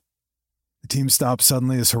disappears. The team stops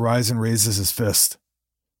suddenly as Horizon raises his fist.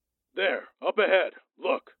 There, up ahead.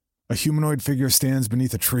 Look. A humanoid figure stands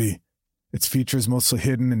beneath a tree, its features mostly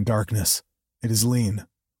hidden in darkness. It is lean,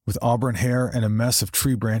 with auburn hair and a mess of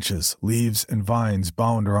tree branches, leaves, and vines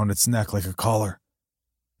bound around its neck like a collar.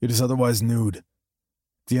 It is otherwise nude.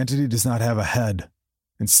 The entity does not have a head.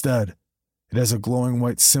 Instead, it has a glowing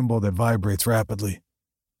white symbol that vibrates rapidly.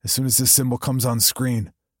 As soon as this symbol comes on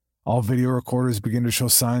screen, all video recorders begin to show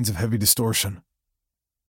signs of heavy distortion.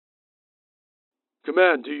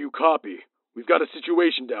 Command, do you copy? We've got a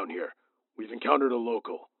situation down here. We've encountered a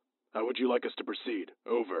local. How would you like us to proceed?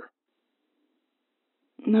 Over.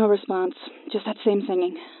 No response. Just that same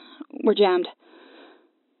singing. We're jammed.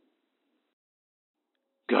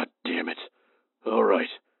 God damn it. All right.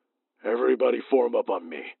 Everybody form up on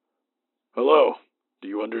me. Hello? Do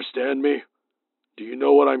you understand me? Do you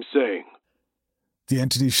know what I'm saying? The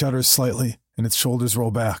entity shudders slightly, and its shoulders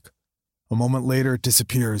roll back. A moment later, it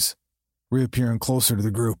disappears, reappearing closer to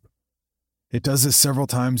the group. It does this several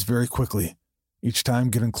times very quickly, each time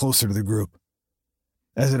getting closer to the group.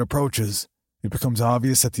 As it approaches, it becomes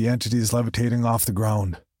obvious that the entity is levitating off the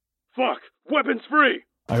ground. Fuck! Weapons free!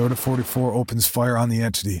 Iota 44 opens fire on the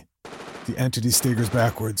entity. The entity staggers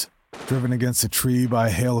backwards, driven against a tree by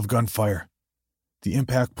a hail of gunfire. The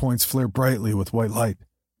impact points flare brightly with white light.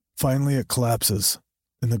 Finally, it collapses,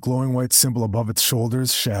 and the glowing white symbol above its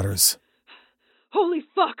shoulders shatters. Holy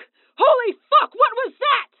fuck! Holy fuck! What was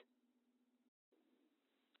that?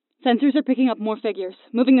 Sensors are picking up more figures.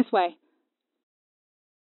 Moving this way.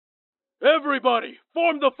 Everybody,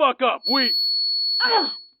 form the fuck up!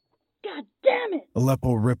 Ah! God damn it!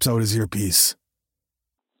 Aleppo rips out his earpiece.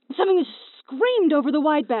 Something screamed over the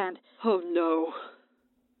wideband. Oh no.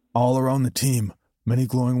 All around the team, many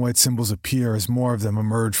glowing white symbols appear as more of them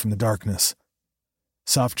emerge from the darkness.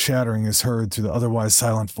 Soft chattering is heard through the otherwise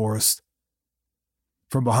silent forest.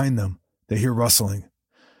 From behind them, they hear rustling.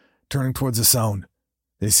 Turning towards the sound,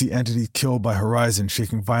 they see entity killed by Horizon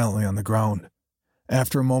shaking violently on the ground.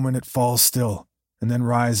 After a moment, it falls still, and then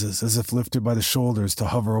rises as if lifted by the shoulders to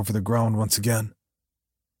hover over the ground once again.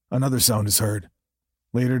 Another sound is heard,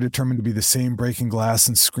 later determined to be the same breaking glass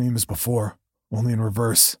and scream as before, only in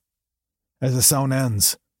reverse. As the sound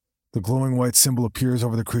ends, the glowing white symbol appears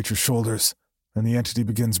over the creature's shoulders, and the entity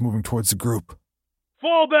begins moving towards the group.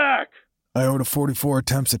 Fall back! Iota 44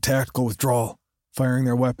 attempts a tactical withdrawal, firing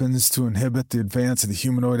their weapons to inhibit the advance of the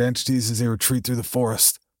humanoid entities as they retreat through the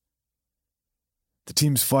forest. The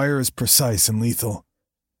team's fire is precise and lethal,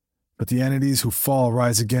 but the entities who fall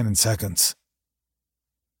rise again in seconds.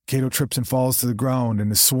 Kato trips and falls to the ground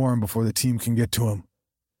and is swarmed before the team can get to him.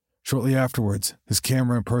 Shortly afterwards, his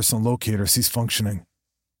camera and personal locator cease functioning.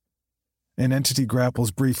 An entity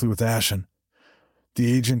grapples briefly with Ashen.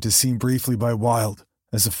 The agent is seen briefly by Wild,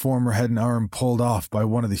 as the former head and arm pulled off by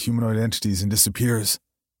one of the humanoid entities and disappears.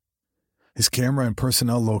 His camera and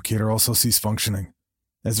personnel locator also cease functioning.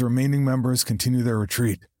 As the remaining members continue their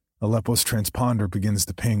retreat, Aleppo's transponder begins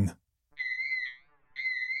to ping.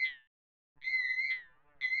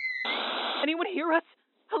 Anyone hear us?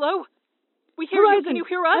 Hello? We hear Horizon, you. Can you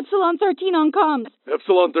hear us? Epsilon 13 on comms.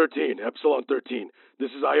 Epsilon 13, Epsilon 13.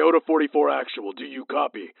 This is Iota 44 actual. Do you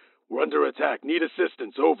copy? We're under attack. Need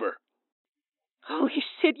assistance. Over. Holy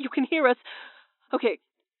shit, you can hear us. Okay,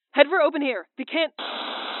 head for open here. They can't...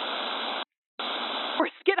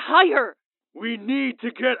 Force, get higher. We need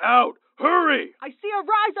to get out. Hurry! I see a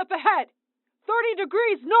rise up ahead. 30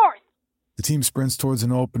 degrees north. The team sprints towards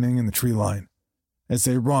an opening in the tree line. As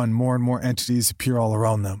they run, more and more entities appear all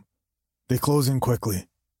around them. They close in quickly,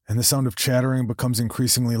 and the sound of chattering becomes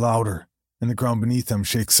increasingly louder, and the ground beneath them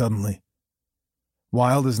shakes suddenly.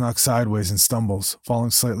 Wild is knocked sideways and stumbles,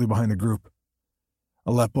 falling slightly behind the group.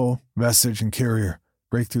 Aleppo, Vestige, and Carrier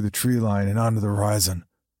break through the tree line and onto the Horizon.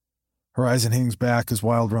 Horizon hangs back as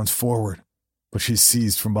Wild runs forward, but she's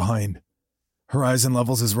seized from behind. Horizon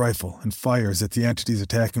levels his rifle and fires at the entities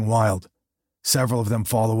attacking Wild. Several of them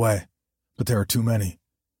fall away, but there are too many.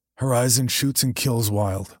 Horizon shoots and kills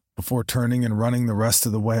Wild before turning and running the rest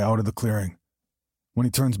of the way out of the clearing. When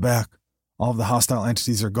he turns back, all of the hostile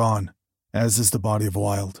entities are gone, as is the body of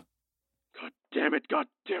Wild. God damn it, God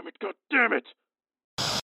damn it, God damn it!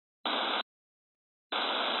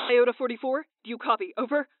 Iota 44, do you copy?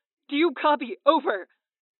 Over? Do you copy? Over?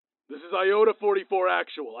 This is Iota 44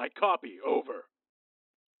 actual. I copy. Over.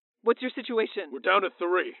 What's your situation? We're down to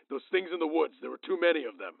 3. Those things in the woods, there were too many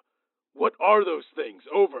of them. What are those things?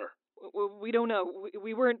 Over. We don't know.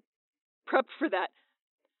 We weren't prepped for that.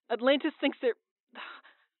 Atlantis thinks they're...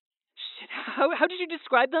 Shit, how did you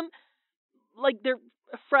describe them? Like they're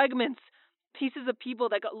fragments, pieces of people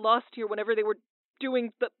that got lost here whenever they were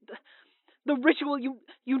doing the ritual.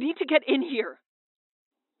 You need to get in here.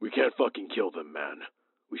 We can't fucking kill them, man.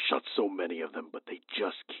 We shot so many of them, but they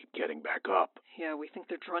just keep getting back up. Yeah, we think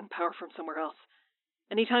they're drawing power from somewhere else.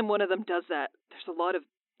 Anytime one of them does that, there's a lot of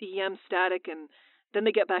EM static, and then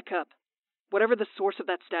they get back up. Whatever the source of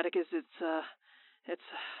that static is, it's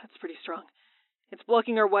pretty strong. It's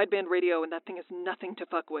blocking our wideband radio, and that thing is nothing to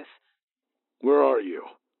fuck with. Where are you?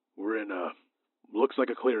 We're in looks like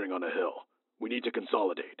a clearing on a hill. We need to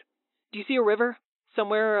consolidate. Do you see a river?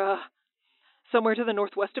 Somewhere to the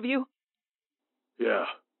northwest of you? Yeah,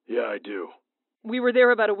 I do. We were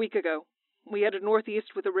there about a week ago. We headed northeast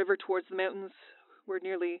with the river towards the mountains. We're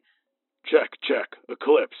nearly... Check.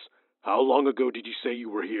 Eclipse. How long ago did you say you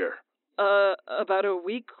were here? About a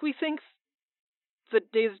week, we think. The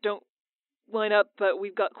days don't line up, but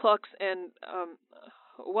we've got clocks and,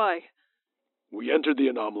 why? We entered the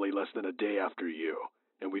anomaly less than a day after you,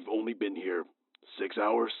 and we've only been here 6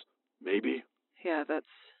 hours, maybe? Yeah,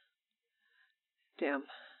 damn.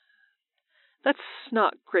 That's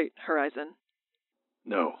not great, Horizon.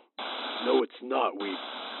 No, it's not.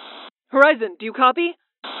 Horizon, do you copy?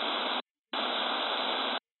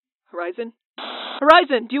 Horizon,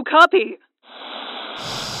 do you copy?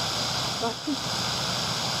 Watson.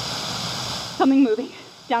 Something moving.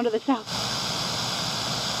 Down to the south.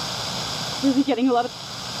 Really getting a lot of...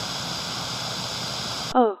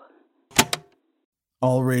 Oh.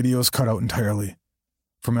 All radios cut out entirely.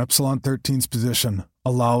 From Epsilon 13's position,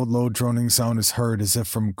 a loud, low droning sound is heard as if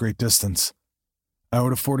from a great distance.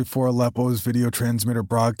 Iota 44 Aleppo's video transmitter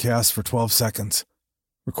broadcasts for 12 seconds,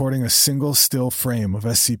 recording a single still frame of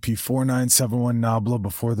SCP-4971 Nabla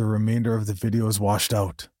before the remainder of the video is washed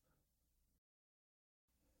out.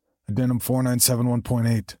 Addendum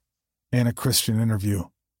 4971.8, Anna Christian interview.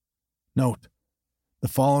 Note: the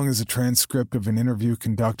following is a transcript of an interview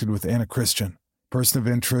conducted with Anna Christian, person of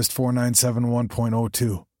interest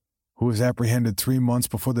 4971.02, who was apprehended 3 months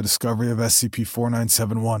before the discovery of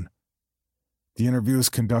SCP-4971. The interview was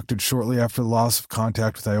conducted shortly after the loss of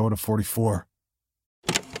contact with Iota 44.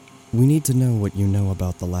 We need to know what you know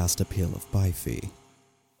about the last appeal of Bifi.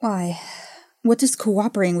 Why? What does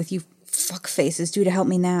cooperating with you fuckfaces do to help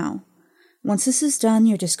me now? Once this is done,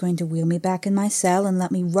 you're just going to wheel me back in my cell and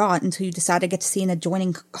let me rot until you decide I get to see an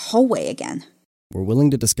adjoining hallway again. We're willing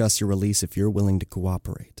to discuss your release if you're willing to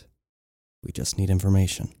cooperate. We just need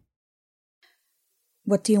information.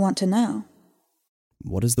 What do you want to know?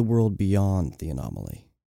 What is the world beyond the anomaly?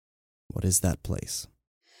 What is that place?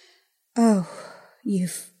 Oh,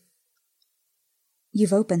 you've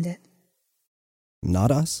opened it. Not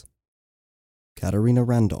us. Katerina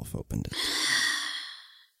Randolph opened it.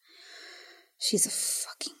 She's a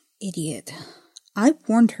fucking idiot. I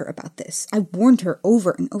warned her about this. I warned her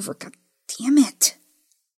over and over. God damn it.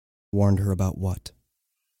 Warned her about what?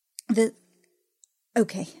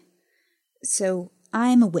 Okay. So,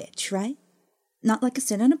 I'm a witch, right? Not like a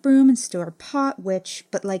sit on a broom and stir a pot witch,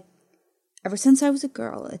 but like, ever since I was a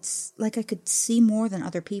girl, it's like I could see more than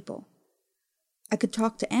other people. I could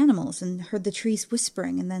talk to animals and heard the trees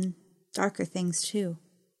whispering, and then darker things too.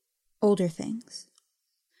 Older things.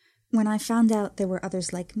 When I found out there were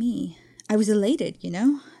others like me, I was elated,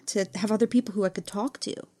 to have other people who I could talk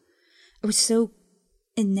to. I was so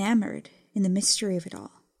enamored in the mystery of it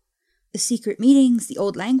all. The secret meetings, the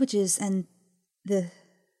old languages, and the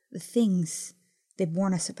things they'd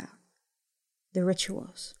warn us about. The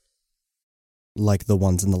rituals. Like the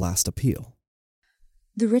ones in the last appeal.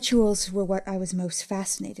 The rituals were what I was most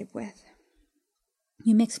fascinated with.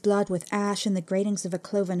 You mix blood with ash and the gratings of a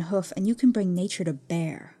cloven hoof, and you can bring nature to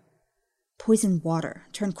bear. Poison water,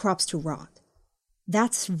 turn crops to rot.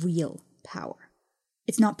 That's real power.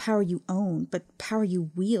 It's not power you own, but power you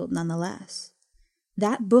wield nonetheless.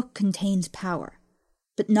 That book contains power,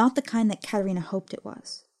 but not the kind that Katerina hoped it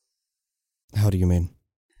was. How do you mean?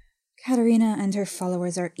 Katerina and her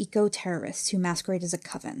followers are eco-terrorists who masquerade as a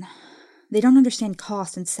coven. They don't understand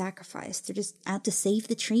cost and sacrifice. They're just out to save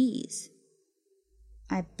the trees.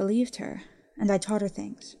 I believed her, and I taught her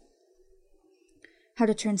things. How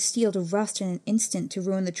to turn steel to rust in an instant to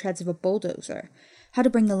ruin the treads of a bulldozer. How to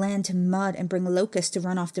bring the land to mud and bring locusts to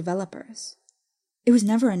run off developers. It was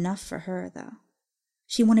never enough for her, though.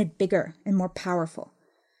 She wanted bigger and more powerful.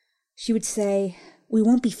 She would say, "We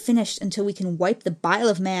won't be finished until we can wipe the bile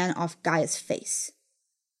of man off Gaia's face."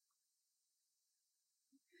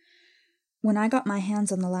 When I got my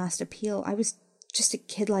hands on the last appeal, I was just a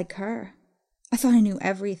kid like her. I thought I knew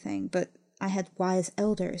everything, but I had wise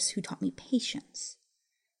elders who taught me patience.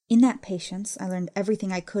 In that patience, I learned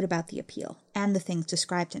everything I could about the appeal and the things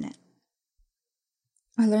described in it.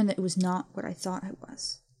 I learned that it was not what I thought I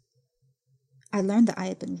was. I learned that I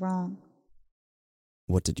had been wrong.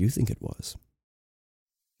 What did you think it was?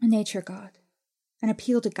 A nature god. an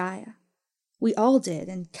appeal to Gaia. We all did,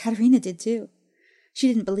 and Katerina did too. She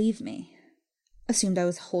didn't believe me. Assumed I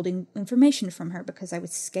was holding information from her because I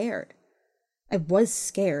was scared. I was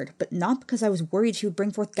scared, but not because I was worried she would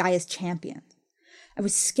bring forth Gaia's champion. I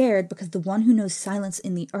was scared because the one who knows silence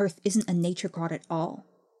in the earth isn't a nature god at all.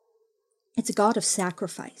 It's a god of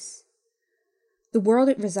sacrifice. The world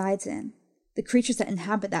it resides in, the creatures that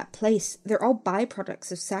inhabit that place, they're all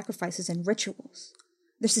byproducts of sacrifices and rituals.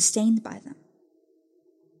 They're sustained by them.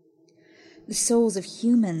 The souls of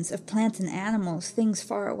humans, of plants and animals, things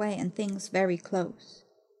far away and things very close.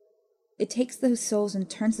 It takes those souls and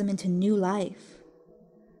turns them into new life,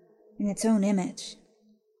 in its own image.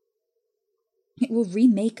 It will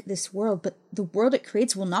remake this world, but the world it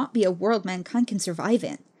creates will not be a world mankind can survive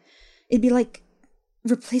in. It'd be like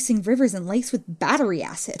replacing rivers and lakes with battery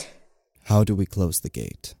acid. How do we close the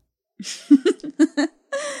gate?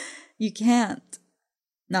 You can't.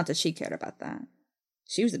 Not that she cared about that.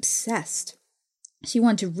 She was obsessed. She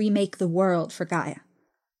wanted to remake the world for Gaia.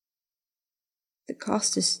 The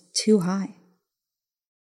cost is too high.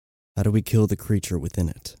 How do we kill the creature within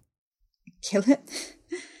it? Kill it?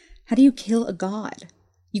 How do you kill a god?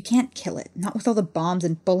 You can't kill it, not with all the bombs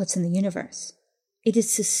and bullets in the universe. It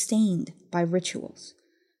is sustained by rituals.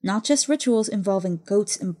 Not just rituals involving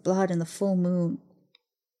goats and blood and the full moon.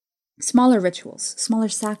 Smaller rituals, smaller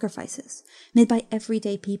sacrifices, made by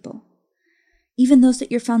everyday people. Even those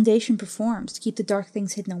that your foundation performs to keep the dark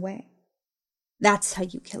things hidden away. That's how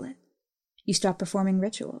you kill it. You stop performing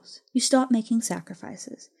rituals. You stop making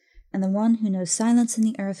sacrifices. And the one who knows silence in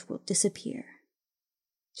the earth will disappear.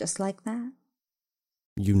 Just like that.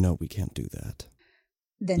 You know we can't do that.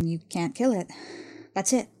 Then you can't kill it.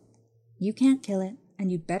 That's it. You can't kill it,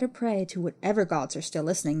 and you'd better pray to whatever gods are still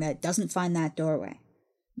listening that it doesn't find that doorway.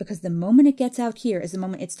 Because the moment it gets out here is the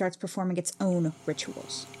moment it starts performing its own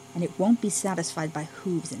rituals. And it won't be satisfied by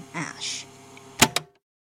hooves and ash.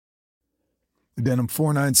 Addendum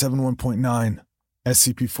 4971.9,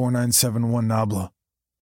 SCP-4971 Nabla.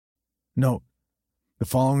 Note: the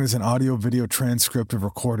following is an audio-video transcript of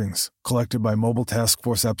recordings collected by Mobile Task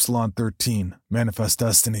Force Epsilon 13, Manifest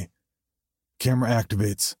Destiny. Camera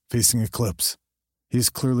activates, facing Eclipse. He is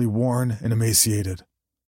clearly worn and emaciated.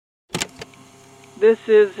 This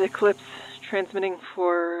is Eclipse, transmitting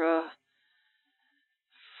for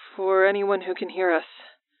anyone who can hear us.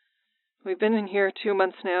 We've been in here 2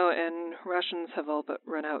 months now, and rations have all but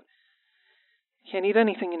run out. Can't eat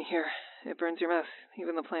anything in here. It burns your mouth,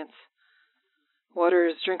 even the plants. Water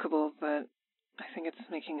is drinkable, but I think it's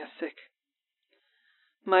making us sick.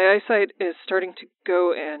 My eyesight is starting to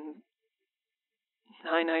go, and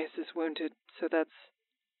Nine Eyes is wounded, so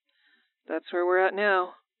that's where we're at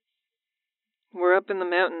now. We're up in the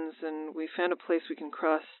mountains, and we found a place we can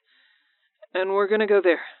cross, and we're gonna go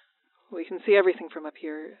there. We can see everything from up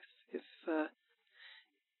here.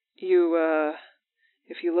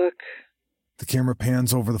 If you look... The camera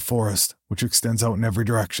pans over the forest, which extends out in every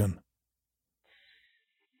direction.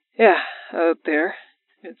 Yeah, out there.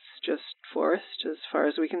 It's just forest as far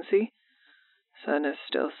as we can see. Sun is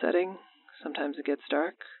still setting. Sometimes it gets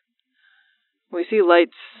dark. We see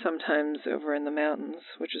lights sometimes over in the mountains,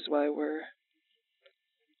 which is why we're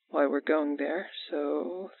going there.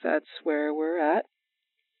 So that's where we're at.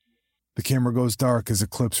 The camera goes dark as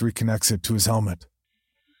Eclipse reconnects it to his helmet.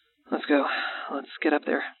 Let's go. Let's get up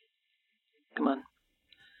there. Come on.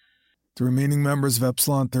 The remaining members of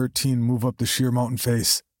Epsilon 13 move up the sheer mountain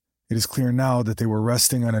face. It is clear now that they were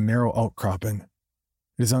resting on a narrow outcropping.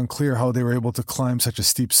 It is unclear how they were able to climb such a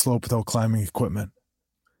steep slope without climbing equipment.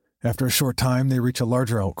 After a short time, they reach a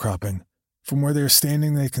larger outcropping. From where they are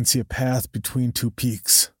standing, they can see a path between 2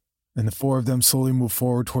 peaks, and the 4 of them slowly move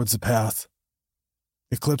forward towards the path.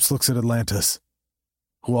 Eclipse looks at Atlantis,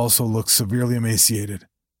 who also looks severely emaciated.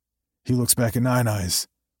 He looks back at Nine Eyes,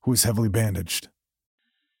 who is heavily bandaged.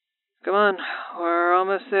 Come on, we're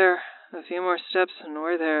almost there. A few more steps and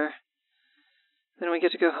we're there. Then we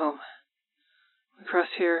get to go home. We cross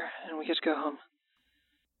here and we get to go home.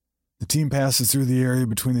 The team passes through the area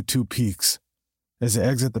between the 2 peaks. As they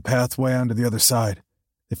exit the pathway onto the other side,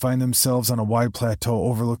 they find themselves on a wide plateau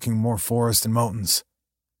overlooking more forest and mountains.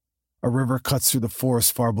 A river cuts through the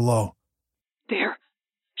forest far below. There.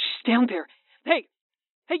 She's down there. Hey!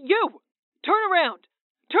 Hey, you! Turn around!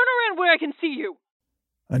 Turn around where I can see you!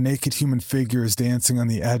 A naked human figure is dancing on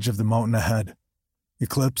the edge of the mountain ahead.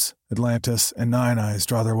 Eclipse, Atlantis, and Nine Eyes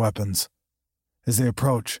draw their weapons. As they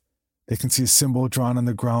approach, they can see a symbol drawn on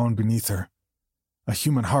the ground beneath her. A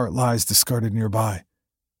human heart lies discarded nearby.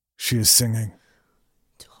 She is singing.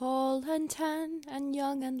 Tall and tan and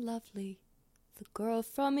young and lovely, the girl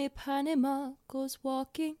from Ipanema goes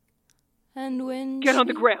walking, And when Get on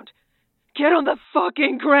the ground! Get on the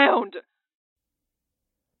fucking ground!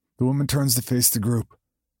 The woman turns to face the group.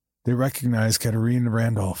 They recognize Katerina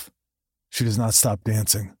Randolph. She does not stop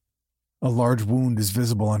dancing. A large wound is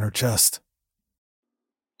visible on her chest.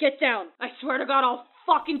 Get down! I swear to God, I'll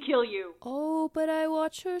fucking kill you! Oh, but I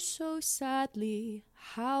watch her so sadly.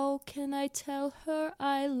 How can I tell her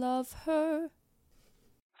I love her?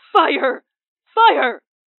 Fire! Fire!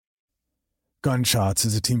 Gunshots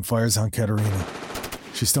as the team fires on Katerina.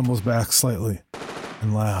 She stumbles back slightly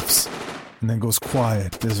and laughs, and then goes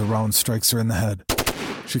quiet as a round strikes her in the head.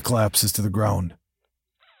 She collapses to the ground.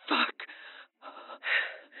 Fuck.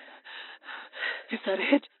 Is that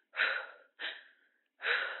it?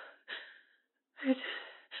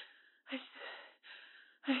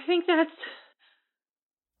 I think that's...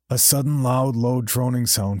 A sudden loud, low droning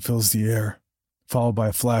sound fills the air, followed by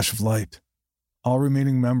a flash of light. All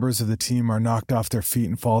remaining members of the team are knocked off their feet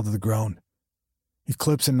and fall to the ground.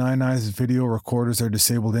 Eclipse and Nine Eyes' video recorders are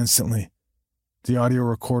disabled instantly. The audio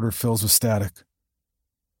recorder fills with static.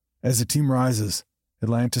 As the team rises,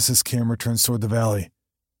 Atlantis' camera turns toward the valley.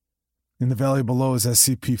 In the valley below is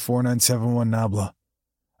SCP-4971 Nabla,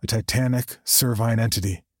 a titanic, cervine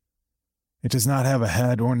entity. It does not have a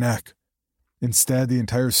head or neck. Instead, the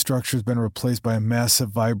entire structure has been replaced by a massive,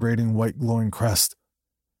 vibrating, white glowing crest.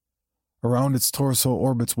 Around its torso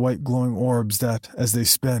orbits white glowing orbs that, as they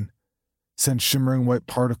spin, send shimmering white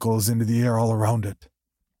particles into the air all around it.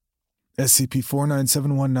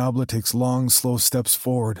 SCP-4971 Nabla takes long, slow steps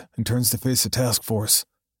forward and turns to face the task force.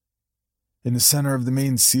 In the center of the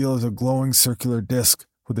main seal is a glowing circular disc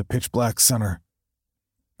with a pitch-black center.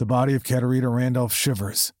 The body of Katerina Randolph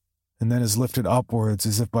shivers, and then is lifted upwards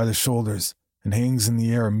as if by the shoulders, and hangs in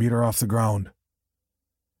the air a meter off the ground.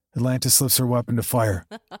 Atlantis lifts her weapon to fire,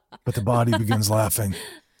 but the body begins laughing.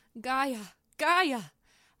 Gaia,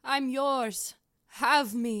 I'm yours.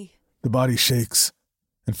 Have me. The body shakes,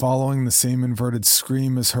 and following the same inverted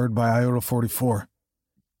scream is heard by Iota-44.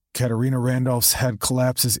 Katerina Randolph's head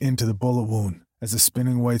collapses into the bullet wound as the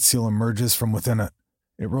spinning white seal emerges from within it.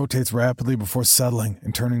 It rotates rapidly before settling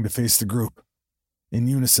and turning to face the group. In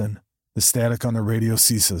unison, the static on the radio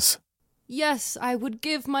ceases. Yes, I would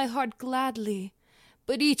give my heart gladly,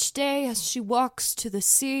 but each day as she walks to the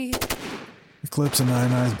sea... Eclipse and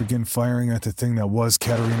Nine Eyes begin firing at the thing that was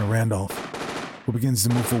Katerina Randolph, who begins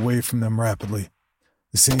to move away from them rapidly.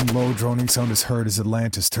 The same low droning sound is heard as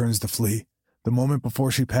Atlantis turns to flee, the moment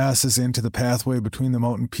before she passes into the pathway between the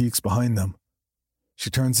mountain peaks behind them. She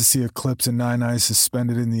turns to see Eclipse and Nine Eyes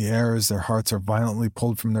suspended in the air as their hearts are violently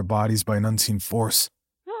pulled from their bodies by an unseen force.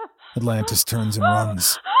 Atlantis turns and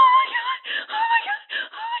runs.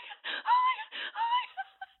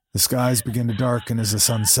 The skies begin to darken as the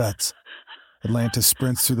sun sets. Atlantis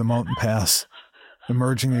sprints through the mountain pass,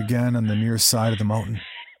 emerging again on the near side of the mountain.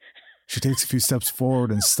 She takes a few steps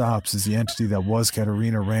forward and stops as the entity that was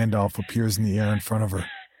Katerina Randolph appears in the air in front of her.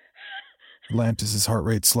 Atlantis' heart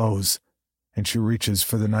rate slows, and she reaches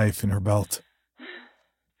for the knife in her belt.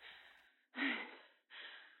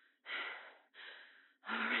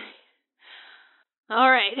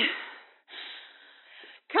 All right.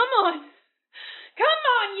 Come on,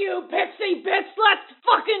 you Pixie bits, let's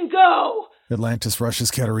fucking go! Atlantis rushes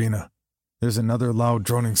Katerina. There's another loud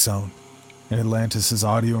droning sound, and Atlantis'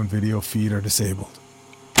 audio and video feed are disabled.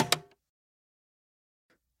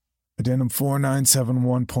 Addendum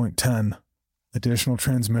 4971.10. Additional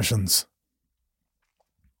transmissions.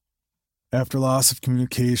 After loss of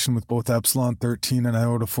communication with both Epsilon 13 and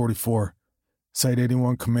Iota 44, Site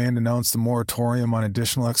 81 Command announced a moratorium on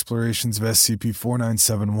additional explorations of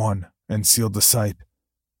SCP-4971 and sealed the site.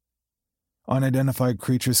 Unidentified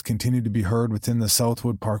creatures continue to be heard within the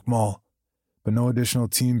Southwood Park Mall, but no additional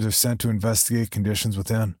teams are sent to investigate conditions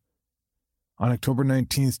within. On October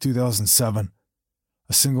 19, 2007,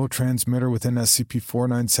 a single transmitter within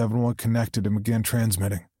SCP-4971 connected and began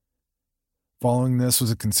transmitting. Following this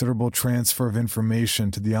was a considerable transfer of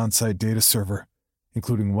information to the on-site data server,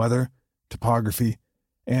 including weather, topography,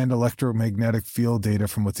 and electromagnetic field data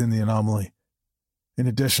from within the anomaly. In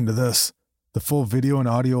addition to this, the full video and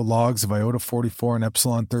audio logs of Iota 44 and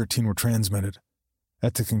Epsilon 13 were transmitted.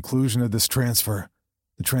 At the conclusion of this transfer,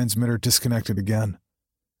 the transmitter disconnected again.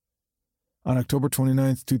 On October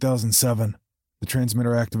 29, 2007, the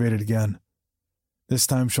transmitter activated again, this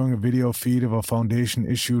time showing a video feed of a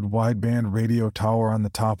Foundation-issued wideband radio tower on the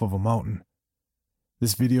top of a mountain.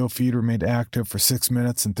 This video feed remained active for 6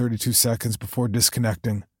 minutes and 32 seconds before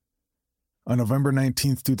disconnecting. On November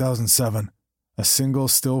 19, 2007, a single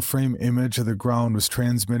still-frame image of the ground was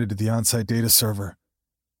transmitted to the on-site data server.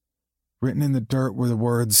 Written in the dirt were the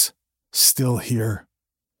words, "Still here."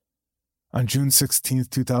 On June 16,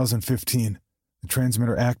 2015, the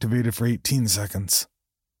transmitter activated for 18 seconds.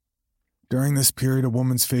 During this period, a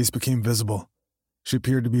woman's face became visible. She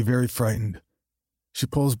appeared to be very frightened. She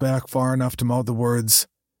pulls back far enough to mouth the words,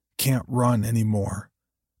 "Can't run anymore,"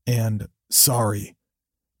 and "Sorry,"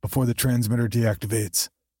 before the transmitter deactivates.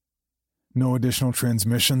 No additional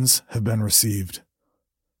transmissions have been received.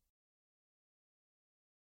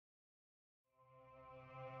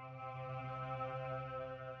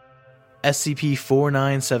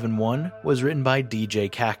 SCP-4971 was written by DJ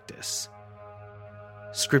Cactus.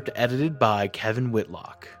 Script edited by Kevin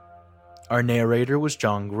Whitlock. Our narrator was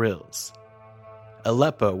John Grills.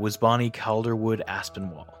 Aleppo was Bonnie Calderwood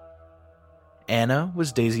Aspinwall. Anna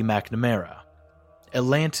was Daisy McNamara.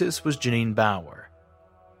 Atlantis was Janine Bauer.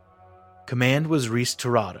 Command was Reese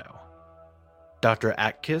Tirado. Dr.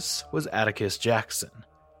 Atkiss was Atticus Jackson.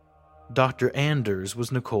 Dr. Anders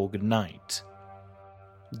was Nicole Goodnight.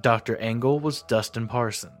 Dr. Engel was Dustin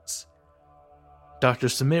Parsons. Dr.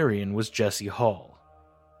 Cimmerian was Jesse Hall.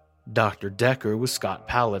 Dr. Decker was Scott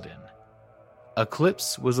Paladin.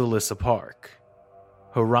 Eclipse was Alyssa Park.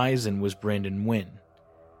 Horizon was Brandon Wynn.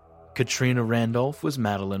 Katrina Randolph was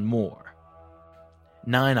Madeline Moore.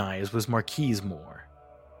 Nine Eyes was Marquise Moore.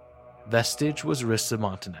 Vestige was Rissa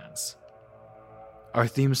Montanez. Our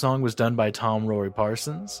theme song was done by Tom Rory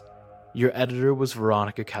Parsons. Your editor was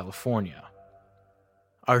Veronica California.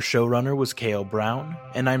 Our showrunner was K.O. Brown,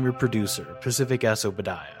 and I'm your producer, Pacific S.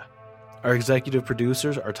 Obadiah. Our executive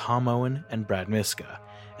producers are Tom Owen and Brad Miska,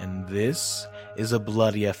 and this is a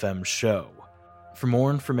Bloody FM show. For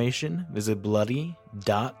more information, visit bloody.fm.